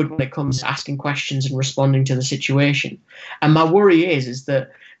really good when it comes to asking questions and responding to the situation. And my worry is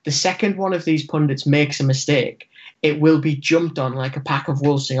that the second one of these pundits makes a mistake, it will be jumped on like a pack of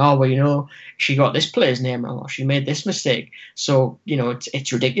wolves saying, she got this player's name wrong, or she made this mistake. So,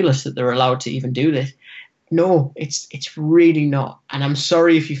 it's ridiculous that they're allowed to even do this. No, it's really not. And I'm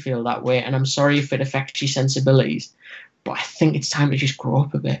sorry if you feel that way, and I'm sorry if it affects your sensibilities. But I think it's time to just grow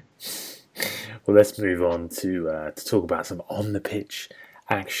up a bit. Well, let's move on to talk about some on-the-pitch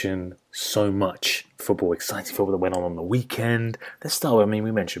action. So much football, exciting football that went on the weekend. Let's start with,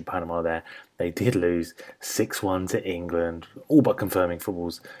 we mentioned Panama there. They did lose 6-1 to England, all but confirming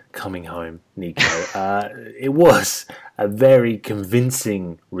football's coming home, Nico. It was a very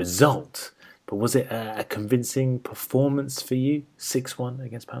convincing result, but was it a convincing performance for you, 6-1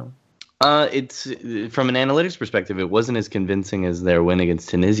 against Panama? It's from an analytics perspective, it wasn't as convincing as their win against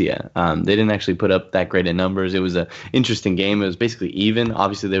Tunisia. They didn't actually put up that great of numbers. It was an interesting game. It was basically even.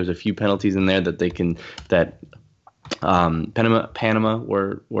 Obviously, there was a few penalties in there that Panama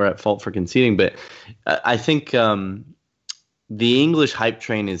were at fault for conceding. But I think the English hype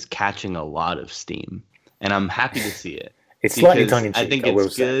train is catching a lot of steam, and I'm happy to see it. It's slightly tongue in cheek. I think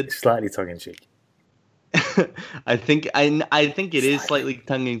it's good. It's slightly tongue in cheek. I think it is slightly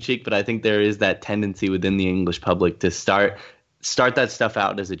tongue-in-cheek, but I think there is that tendency within the English public to start that stuff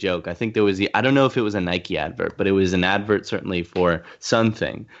out as a joke. I think there was I don't know if it was a Nike advert, but it was an advert certainly for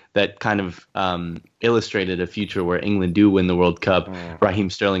something that kind of illustrated a future where England do win the World Cup. Raheem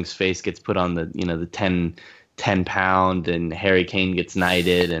Sterling's face gets put on the 10 £10 and Harry Kane gets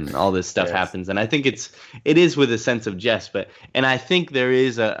knighted and all this stuff happens. And I think it is with a sense of jest, and I think there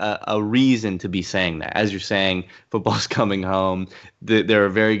is a reason to be saying that. As you're saying, football's coming home. They're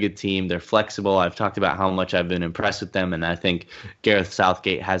a very good team. They're flexible. I've talked about how much I've been impressed with them, and I think Gareth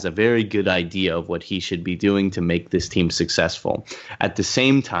Southgate has a very good idea of what he should be doing to make this team successful. At the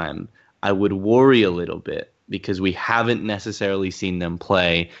same time, I would worry a little bit because we haven't necessarily seen them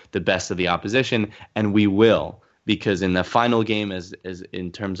play the best of the opposition, and we will, because in the final game, as in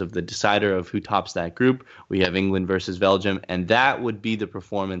terms of the decider of who tops that group, we have England versus Belgium, and that would be the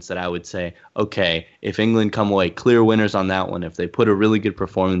performance that I would say, okay, if England come away clear winners on that one, if they put a really good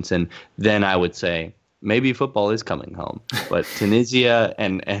performance in, then I would say maybe football is coming home. But Tunisia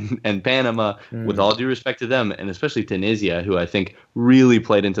and Panama, with all due respect to them, and especially Tunisia, who I think really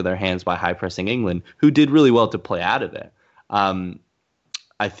played into their hands by high pressing England, who did really well to play out of it.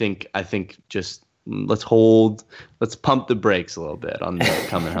 I think just let's pump the brakes a little bit on the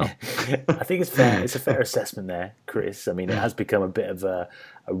coming home. I think it's fair. It's a fair assessment there, Chris. I mean, it has become a bit of a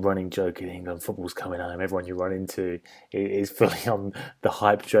running joke in England. Football's coming home. Everyone you run into is fully on the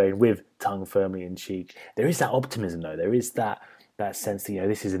hype train with tongue firmly in cheek. There is that optimism, though. There is that sense that,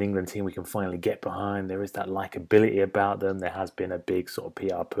 this is an England team we can finally get behind. There is that likability about them. There has been a big sort of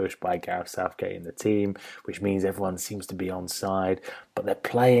PR push by Gareth Southgate in the team, which means everyone seems to be on side. But they're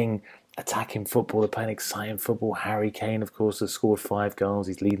playing attacking football, they're playing exciting football. Harry Kane, of course, has scored 5 goals.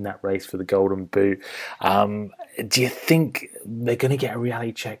 He's leading that race for the Golden Boot. Do you think they're going to get a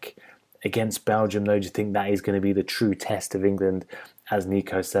reality check against Belgium, though? Do you think that is going to be the true test of England? As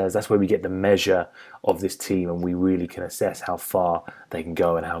Nico says, that's where we get the measure of this team and we really can assess how far they can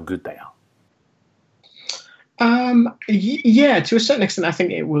go and how good they are. Yeah, to a certain extent, I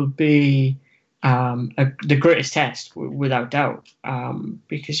think it will be the greatest test, without doubt.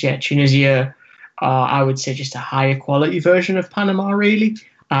 Because, Tunisia are, I would say, just a higher quality version of Panama, really,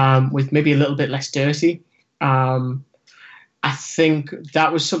 with maybe a little bit less dirty. I think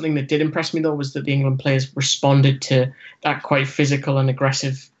that was something that did impress me, though, was that the England players responded to that quite physical and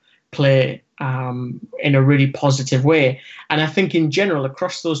aggressive play in a really positive way. And I think in general,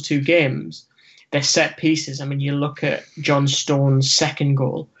 across those 2 games, their set pieces, I mean, you look at John Stone's second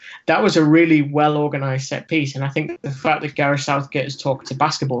goal, that was a really well-organised set piece. And I think the fact that Gareth Southgate has talked to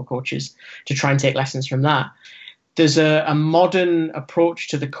basketball coaches to try and take lessons from that, there's a modern approach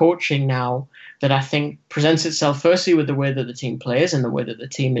to the coaching now that I think presents itself firstly with the way that the team plays and the way that the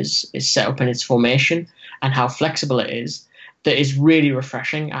team is set up in its formation and how flexible it is, that is really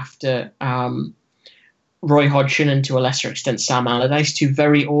refreshing after Roy Hodgson and to a lesser extent Sam Allardyce, 2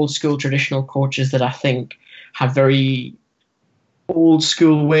 very old school traditional coaches that I think have very old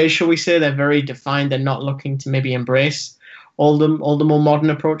school ways, shall we say. They're very defined. They're not looking to maybe embrace all the more modern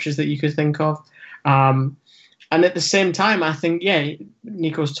approaches that you could think of. And at the same time, I think,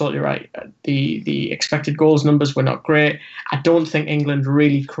 Nico's totally right. The expected goals numbers were not great. I don't think England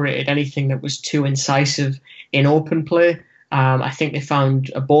really created anything that was too incisive in open play. I think they found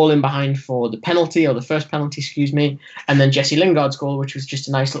a ball in behind for the penalty, or the first penalty, and then Jesse Lingard's goal, which was just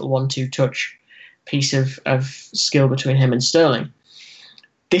a nice little 1-2 touch piece of skill between him and Sterling.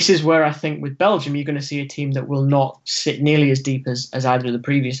 This is where I think with Belgium, you're going to see a team that will not sit nearly as deep as either of the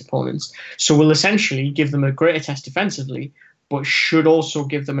previous opponents. So will essentially give them a greater test defensively, but should also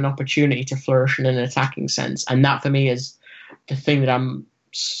give them an opportunity to flourish in an attacking sense. And that for me is the thing that I'm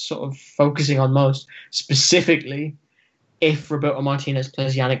sort of focusing on most, specifically if Roberto Martinez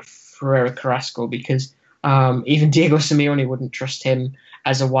plays Yannick Ferreira Carrasco, because even Diego Simeone wouldn't trust him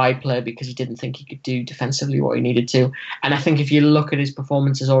as a wide player because he didn't think he could do defensively what he needed to. And I think if you look at his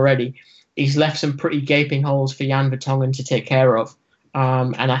performances already, he's left some pretty gaping holes for Jan Vertonghen to take care of.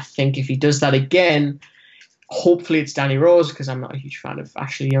 And I think if he does that again, hopefully it's Danny Rose, because I'm not a huge fan of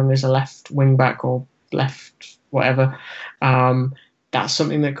Ashley Young as a left wing back or left whatever. That's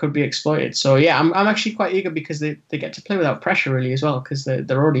something that could be exploited. So I'm actually quite eager because they get to play without pressure really as well, because they're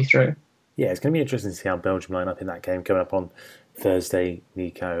already through. Yeah, it's going to be interesting to see how Belgium line up in that game coming up on Thursday,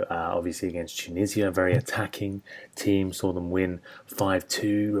 Nico. Obviously against Tunisia, a very attacking team. Saw them win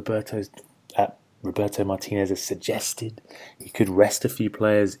 5-2. Roberto Martinez has suggested he could rest a few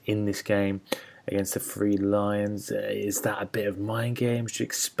players in this game against the Three Lions. Is that a bit of mind games? Do you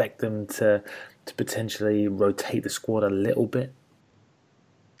expect them to potentially rotate the squad a little bit?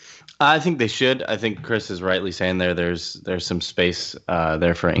 I think they should. I think Chris is rightly saying there's some space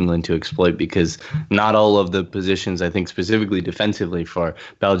there for England to exploit, because not all of the positions, I think specifically defensively for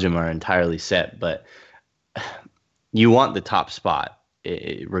Belgium, are entirely set. But you want the top spot.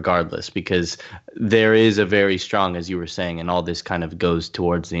 regardless, because there is a very strong, as you were saying, and all this kind of goes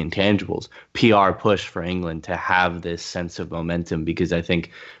towards the intangibles, PR push for England to have this sense of momentum, because I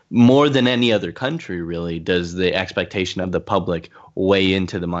think more than any other country really does the expectation of the public weigh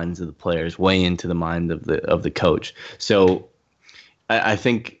into the minds of the players, weigh into the mind of the coach. So I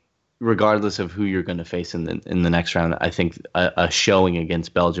think regardless of who you're going to face in the next round, I think a showing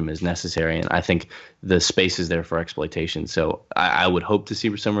against Belgium is necessary, and I think the space is there for exploitation. So I would hope to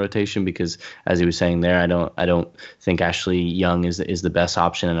see some rotation, because as he was saying there, I don't think Ashley Young is the best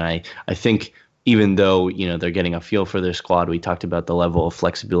option, and I think even though they're getting a feel for their squad, we talked about the level of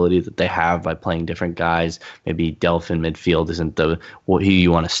flexibility that they have by playing different guys. Maybe Delph in midfield isn't who you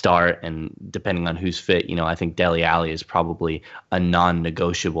want to start, and depending on who's fit, I think Dele Alli is probably a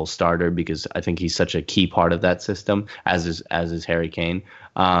non-negotiable starter, because I think he's such a key part of that system, as is Harry Kane.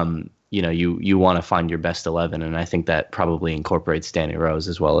 You want to find your best 11, and I think that probably incorporates Danny Rose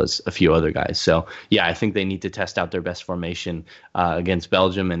as well as a few other guys. So yeah, I think they need to test out their best formation against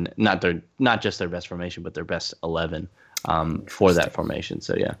Belgium, and not just their best formation, but their best 11 for that formation.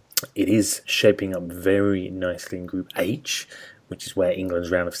 So yeah, it is shaping up very nicely in Group H, which is where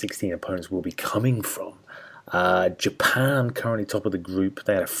England's round of 16 opponents will be coming from. Japan currently top of the group.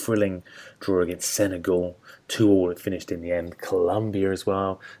 They had a thrilling draw against Senegal. 2-2 it finished in the end. Colombia as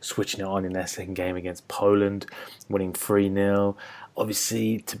well, switching it on in their second game against Poland, winning 3-0.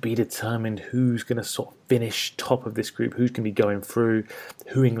 Obviously, to be determined who's going to sort of finish top of this group, who's going to be going through,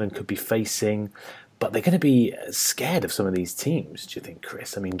 who England could be facing. But they're going to be scared of some of these teams, do you think,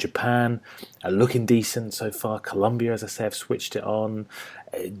 Chris? I mean, Japan are looking decent so far. Colombia, as I say, have switched it on.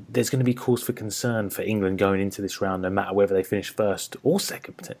 There's going to be cause for concern for England going into this round, no matter whether they finish first or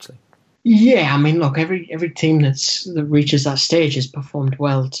second, potentially. Yeah, I mean, look, every team that reaches that stage has performed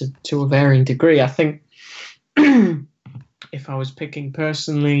well to a varying degree. I think if I was picking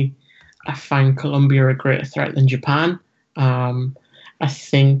personally, I find Colombia a greater threat than Japan. I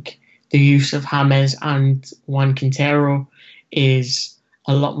think the use of James and Juan Quintero is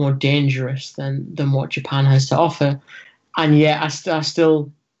a lot more dangerous than what Japan has to offer. And yet, I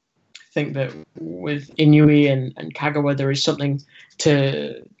still think that with Inui and Kagawa, there is something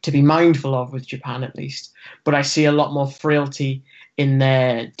to be mindful of with Japan, at least. But I see a lot more frailty in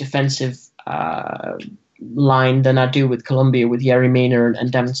their defensive line than I do with Colombia, with Yerry Mina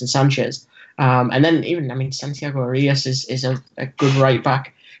and Davinson Sanchez. And then even, I mean, Santiago Arias is a good right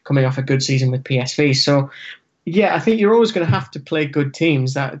back coming off a good season with PSV. So, yeah, I think you're always going to have to play good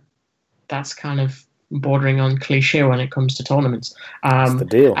teams. That's kind of bordering on cliche when it comes to tournaments. That's the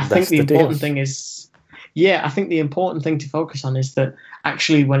deal. I think the important thing is, I think the important thing to focus on is that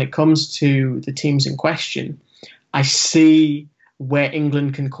actually when it comes to the teams in question, I see where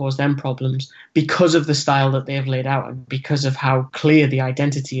England can cause them problems because of the style that they have laid out and because of how clear the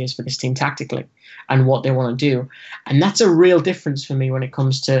identity is for this team tactically and what they want to do. And that's a real difference for me when it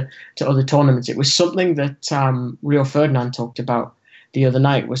comes to other tournaments. It was something that Rio Ferdinand talked about the other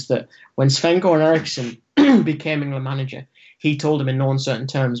night, was that when Sven-Goran Eriksson became England manager, he told him in no uncertain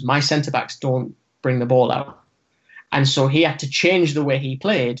terms, my centre-backs don't bring the ball out. And so he had to change the way he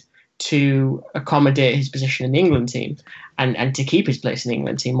played to accommodate his position in the England team and to keep his place in the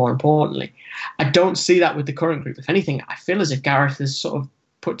England team, more importantly. I don't see that with the current group. If anything, I feel as if Gareth has sort of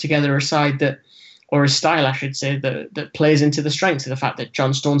put together a side that, or a style, I should say, that plays into the strengths of the fact that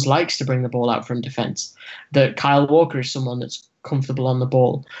John Stones likes to bring the ball out from defence, that Kyle Walker is someone that's comfortable on the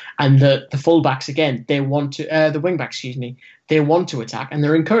ball, and the fullbacks, again, they want to, the wingbacks, they want to attack and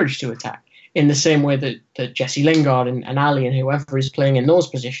they're encouraged to attack in the same way that Jesse Lingard and Ali and whoever is playing in those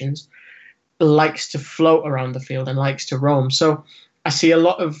positions likes to float around the field and likes to roam. So I see a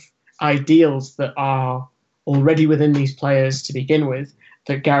lot of ideals that are already within these players to begin with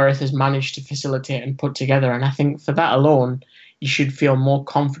that Gareth has managed to facilitate and put together. And I think for that alone, you should feel more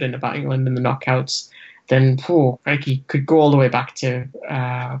confident about England in the knockouts than Craigie could go all the way back to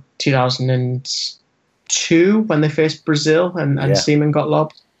 2002 when they faced Brazil and Seaman got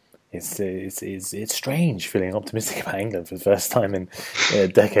lobbed. It's strange feeling optimistic about England for the first time in a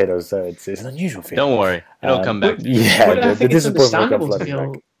decade or so. It's an unusual feeling. Don't worry, it'll come back. But I think it's understandable to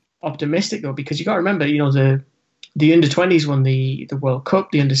feel optimistic though, because you got to remember, the under-20s won the World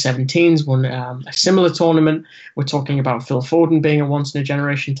Cup, the under-17s won a similar tournament. We're talking about Phil Foden being a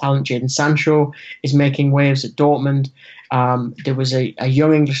once-in-a-generation talent. Jadon Sancho is making waves at Dortmund. There was a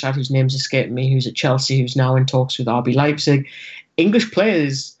young English lad whose name's escaped me, who's at Chelsea, who's now in talks with RB Leipzig. English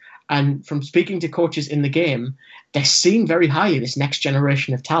players, and from speaking to coaches in the game, they're seen very highly, this next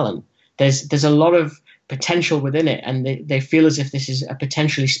generation of talent. There's a lot of potential within it, and they feel as if this is a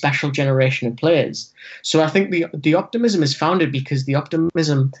potentially special generation of players. So I think the optimism is founded because the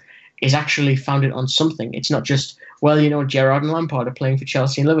optimism is actually founded on something. It's not just, well, Gerrard and Lampard are playing for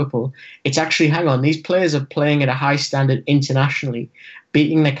Chelsea and Liverpool. It's actually, hang on, these players are playing at a high standard internationally,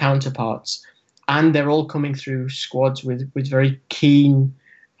 beating their counterparts, and they're all coming through squads with very keen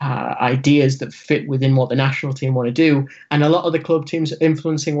ideas that fit within what the national team want to do. And a lot of the club teams are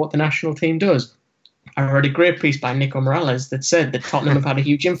influencing what the national team does. I read a great piece by Nico Morales that said that Tottenham have had a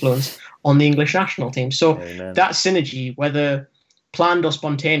huge influence on the English national team. So that synergy, whether planned or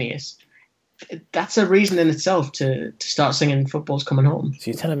spontaneous, that's a reason in itself to start singing Football's Coming Home.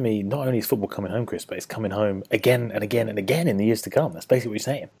 So you're telling me not only is football coming home, Chris, but it's coming home again and again and again in the years to come. That's basically what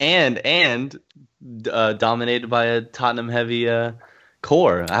you're saying. And dominated by a Tottenham-heavy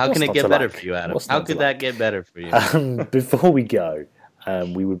core. How can it get better for you, Adam? How could that get better for you? Before we go,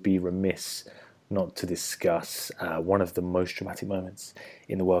 we would be remiss not to discuss one of the most dramatic moments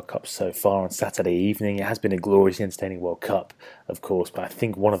in the World Cup so far on Saturday evening. It has been a gloriously entertaining World Cup, of course, but I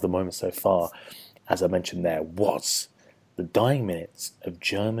think one of the moments so far, as I mentioned there, was the dying minutes of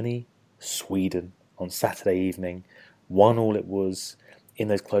Germany-Sweden on Saturday evening. 1-1 it was in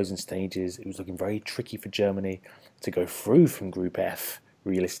those closing stages. It was looking very tricky for Germany to go through from Group F,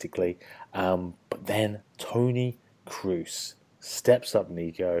 realistically. But then Toni Kroos steps up,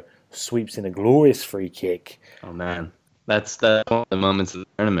 Nico, sweeps in a glorious free kick. Oh, man. That's one of the moments of the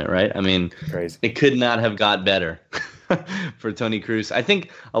tournament, right? I mean, crazy. It could not have got better for Toni Kroos. I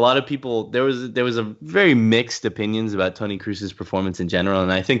think a lot of people, there was a very mixed opinions about Toni Kroos' performance in general,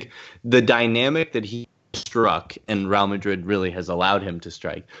 and I think the dynamic that he struck and Real Madrid really has allowed him to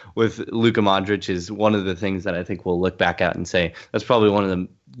strike with Luka Modric is one of the things that I think we'll look back at and say that's probably one of the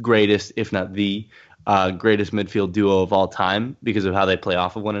greatest, if not the greatest midfield duo of all time because of how they play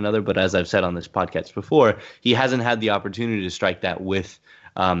off of one another. But as I've said on this podcast before, he hasn't had the opportunity to strike that with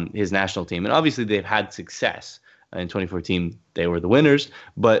his national team. And obviously they've had success. In 2014, they were the winners.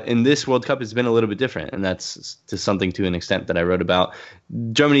 But in this World Cup, it's been a little bit different. And that's to an extent that I wrote about.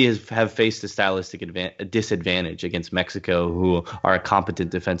 Germany have faced a stylistic disadvantage against Mexico, who are a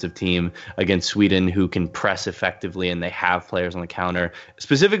competent defensive team, against Sweden, who can press effectively, and they have players on the counter,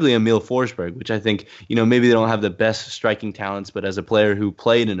 specifically Emil Forsberg, which I think, maybe they don't have the best striking talents, but as a player who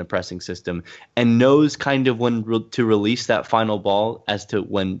played in a pressing system and knows kind of when to release that final ball as to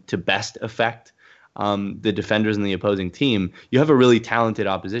when to best affect the defenders in the opposing team, you have a really talented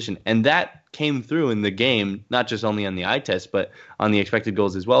opposition. And that came through in the game, not just only on the eye test, but on the expected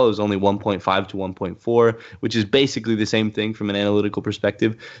goals as well. It was only 1.5 to 1.4, which is basically the same thing from an analytical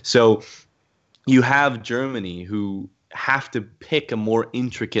perspective. So you have Germany, who have to pick a more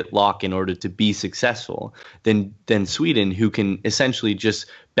intricate lock in order to be successful than Sweden, who can essentially just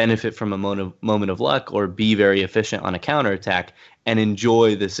benefit from a moment of luck or be very efficient on a counterattack and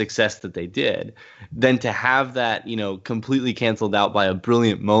enjoy the success that they did. Then to have that, completely canceled out by a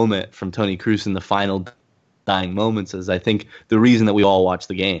brilliant moment from Toni Kroos in the final dying moments is, I think, the reason that we all watch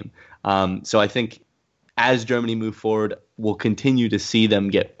the game. So I think as Germany move forward, we'll continue to see them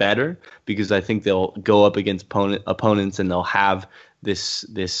get better because I think they'll go up against opponents and they'll have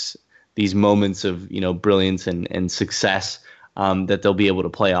these moments of brilliance and success that they'll be able to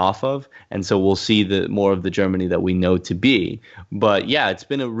play off of. And so we'll see more of the Germany that we know to be. But yeah, it's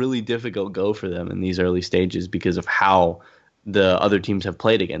been a really difficult go for them in these early stages because of how the other teams have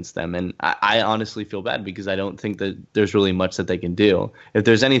played against them. And I honestly feel bad because I don't think that there's really much that they can do. If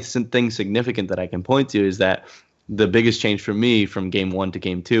there's anything significant that I can point to is that the biggest change for me from game 1 to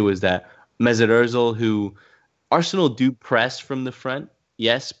game 2 is that Mesut Ozil, who Arsenal do press from the front,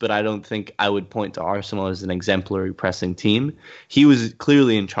 yes, but I don't think I would point to Arsenal as an exemplary pressing team. He was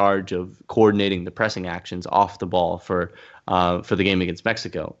clearly in charge of coordinating the pressing actions off the ball for the game against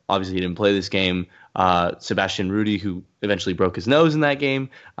Mexico. Obviously, he didn't play this game. Sebastian Rudy, who eventually broke his nose in that game,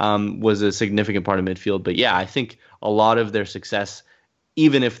 was a significant part of midfield. But yeah, I think a lot of their success,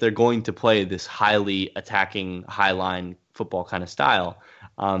 even if they're going to play this highly attacking, high-line football kind of style,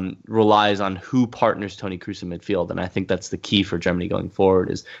 relies on who partners Toni Kroos in midfield. And I think that's the key for Germany going forward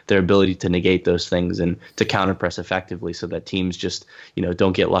is their ability to negate those things and to counter-press effectively so that teams just,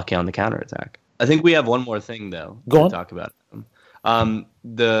 don't get lucky on the counterattack. I think we have one more thing, though, to talk about.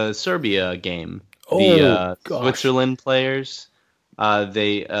 The Serbia game, Switzerland players,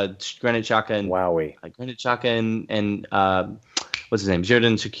 they Granit Xhaka and what's his name,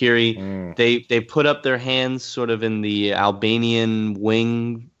 Xherdan Shaqiri, they put up their hands sort of in the Albanian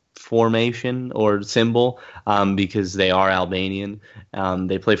wing formation or symbol because they are Albanian.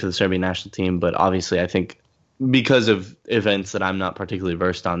 They play for the Serbian national team, but obviously I think because of events that I'm not particularly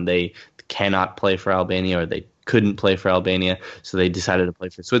versed on, they cannot play for Albania, or they couldn't play for Albania, so they decided to play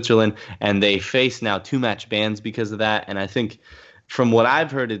for Switzerland, and they face now 2-match bans because of that. And I think, from what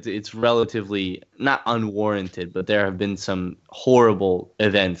I've heard, it's relatively not unwarranted, but there have been some horrible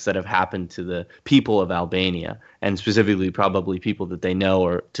events that have happened to the people of Albania, and specifically probably people that they know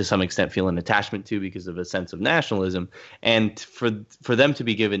or to some extent feel an attachment to because of a sense of nationalism. And for them to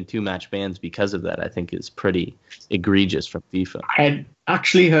be given 2-match bans because of that, I think is pretty egregious from FIFA. I had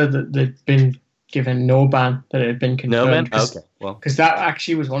actually heard that they'd been given no ban, that it had been confirmed. No ban? Okay, well. Because that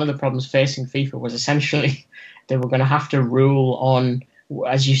actually was one of the problems facing FIFA, was essentially they were going to have to rule on,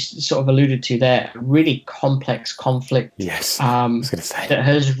 as you sort of alluded to there, a really complex conflict. Yes, I was going to say. That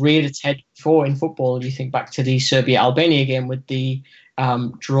has reared its head before in football. You think back to the Serbia-Albania game with the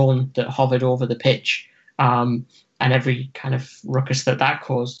drone that hovered over the pitch, and every kind of ruckus that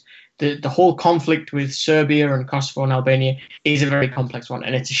caused. The whole conflict with Serbia and Kosovo and Albania is a very complex one.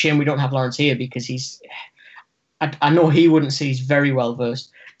 And it's a shame we don't have Lawrence here, because I know he wouldn't say he's very well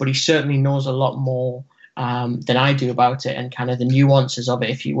versed, but he certainly knows a lot more than I do about it, and kind of the nuances of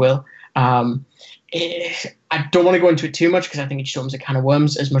it, if you will. I don't want to go into it too much, because I think it just opens a can of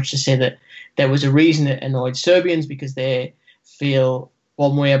worms, as much to say that there was a reason it annoyed Serbians, because they feel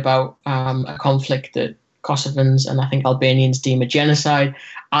one way about a conflict that Kosovans and I think Albanians deem a genocide.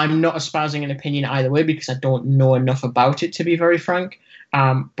 I'm not espousing an opinion either way, because I don't know enough about it, to be very frank.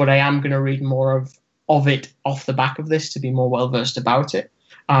 But I am going to read more of it off the back of this to be more well versed about it.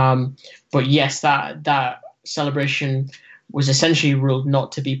 But yes, that celebration was essentially ruled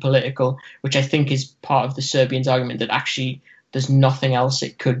not to be political, which I think is part of the Serbians' argument that actually there's nothing else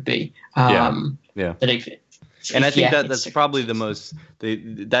it could be. Yeah. And I think that's probably the most.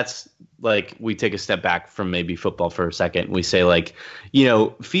 That's like, we take a step back from maybe football for a second. We say, like,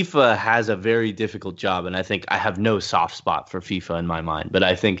 FIFA has a very difficult job, and I think I have no soft spot for FIFA in my mind. But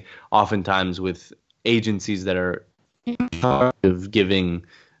I think oftentimes with agencies that are of giving,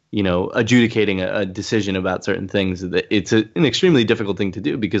 adjudicating a decision about certain things, that it's an extremely difficult thing to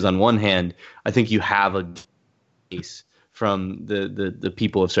do, because on one hand, I think you have a case from the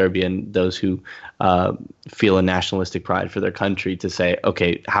people of Serbia and those who feel a nationalistic pride for their country to say,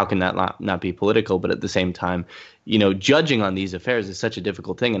 okay, how can that not be political? But at the same time, judging on these affairs is such a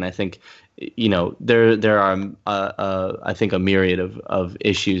difficult thing. And I think, there are, I think, a myriad of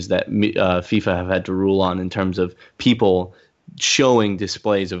issues that FIFA have had to rule on in terms of people showing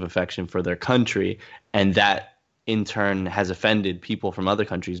displays of affection for their country, and that in turn has offended people from other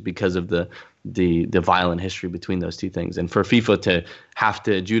countries because of the violent history between those two things. And for FIFA to have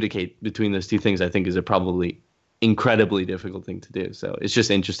to adjudicate between those two things, I think, is a probably incredibly difficult thing to do. So it's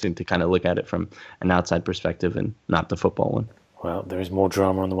just interesting to kind of look at it from an outside perspective and not the football one. Well, there is more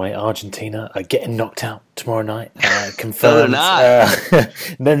drama on the way. Argentina are getting knocked out tomorrow night. Confirmed. No, they're not.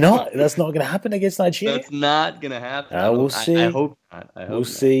 They're not. That's not going to happen against Nigeria. That's not going to happen. We'll see. I hope not. We'll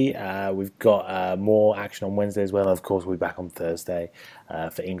see. We've got more action on Wednesday as well. Of course, we'll be back on Thursday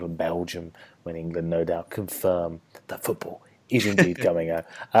for England-Belgium, when England no doubt confirm that football is indeed coming out.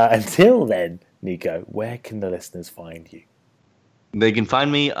 Until then, Nico, where can the listeners find you? They can find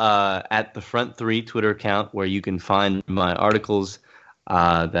me at the Front Three Twitter account, where you can find my articles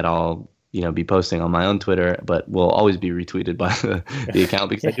that I'll be posting on my own Twitter, but will always be retweeted by the account,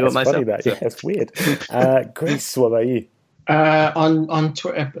 because I do it myself. Yeah, it's weird. Grace, what about you? On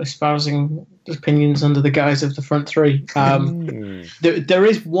Twitter, espousing opinions under the guise of the Front Three. There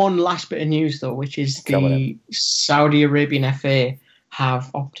is one last bit of news, though, which is the Saudi Arabian FA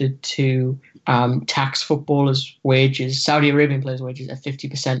have opted to tax footballers' wages, Saudi Arabian players' wages, at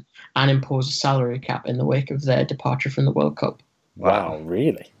 50% and impose a salary cap in the wake of their departure from the World Cup. Wow,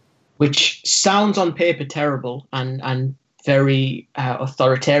 really? Which sounds on paper terrible and very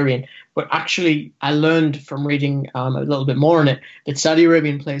authoritarian, but actually I learned from reading a little bit more on it that Saudi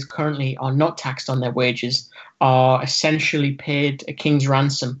Arabian players currently are not taxed on their wages, are essentially paid a king's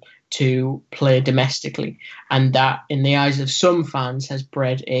ransom to play domestically, and that in the eyes of some fans has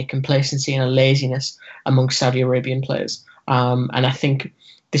bred a complacency and a laziness among Saudi Arabian players. And I think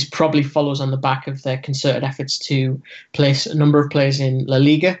this probably follows on the back of their concerted efforts to place a number of players in La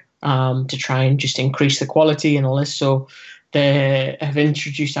Liga to try and just increase the quality and all this. So they have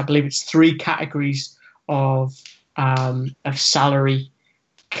introduced, I believe it's 3 categories of salary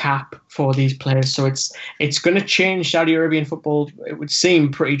cap for these players. So it's going to change Saudi Arabian football, it would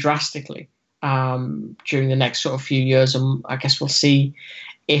seem, pretty drastically during the next sort of few years. And I guess we'll see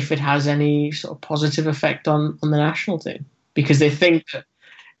if it has any sort of positive effect on the national team, because they think that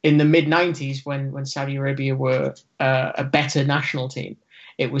in the mid-90s, when Saudi Arabia were a better national team,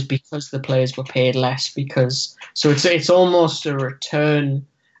 it was because the players were paid less. So it's almost a return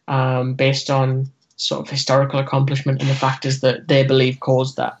based on sort of historical accomplishment and the factors that they believe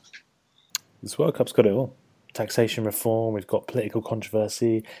caused that. This World Cup's got it all. Taxation reform, we've got political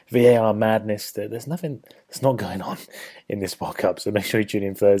controversy, VAR madness. There's nothing that's not going on in this World Cup. So make sure you tune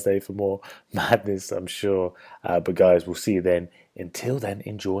in Thursday for more madness, I'm sure. But guys, we'll see you then. Until then,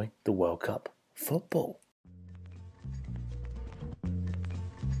 enjoy the World Cup football.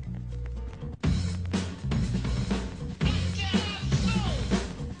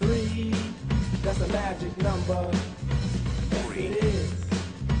 Three, that's a magic number. Yes, it is.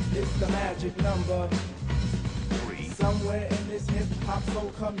 It's the magic number. Somewhere in this hip-hop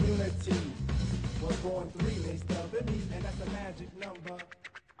soul community was born 3, they spelled the beat, and that's the magic number.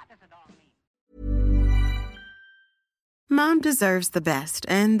 What does it all mean? Mom deserves the best,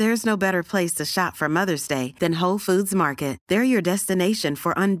 and there's no better place to shop for Mother's Day than Whole Foods Market. They're your destination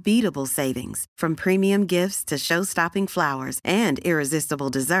for unbeatable savings, from premium gifts to show-stopping flowers and irresistible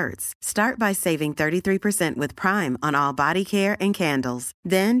desserts. Start by saving 33% with Prime on all body care and candles.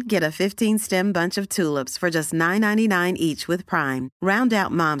 Then get a 15-stem bunch of tulips for just $9.99 each with Prime. Round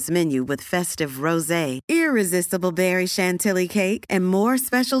out Mom's menu with festive rosé, irresistible berry chantilly cake, and more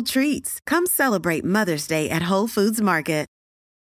special treats. Come celebrate Mother's Day at Whole Foods Market.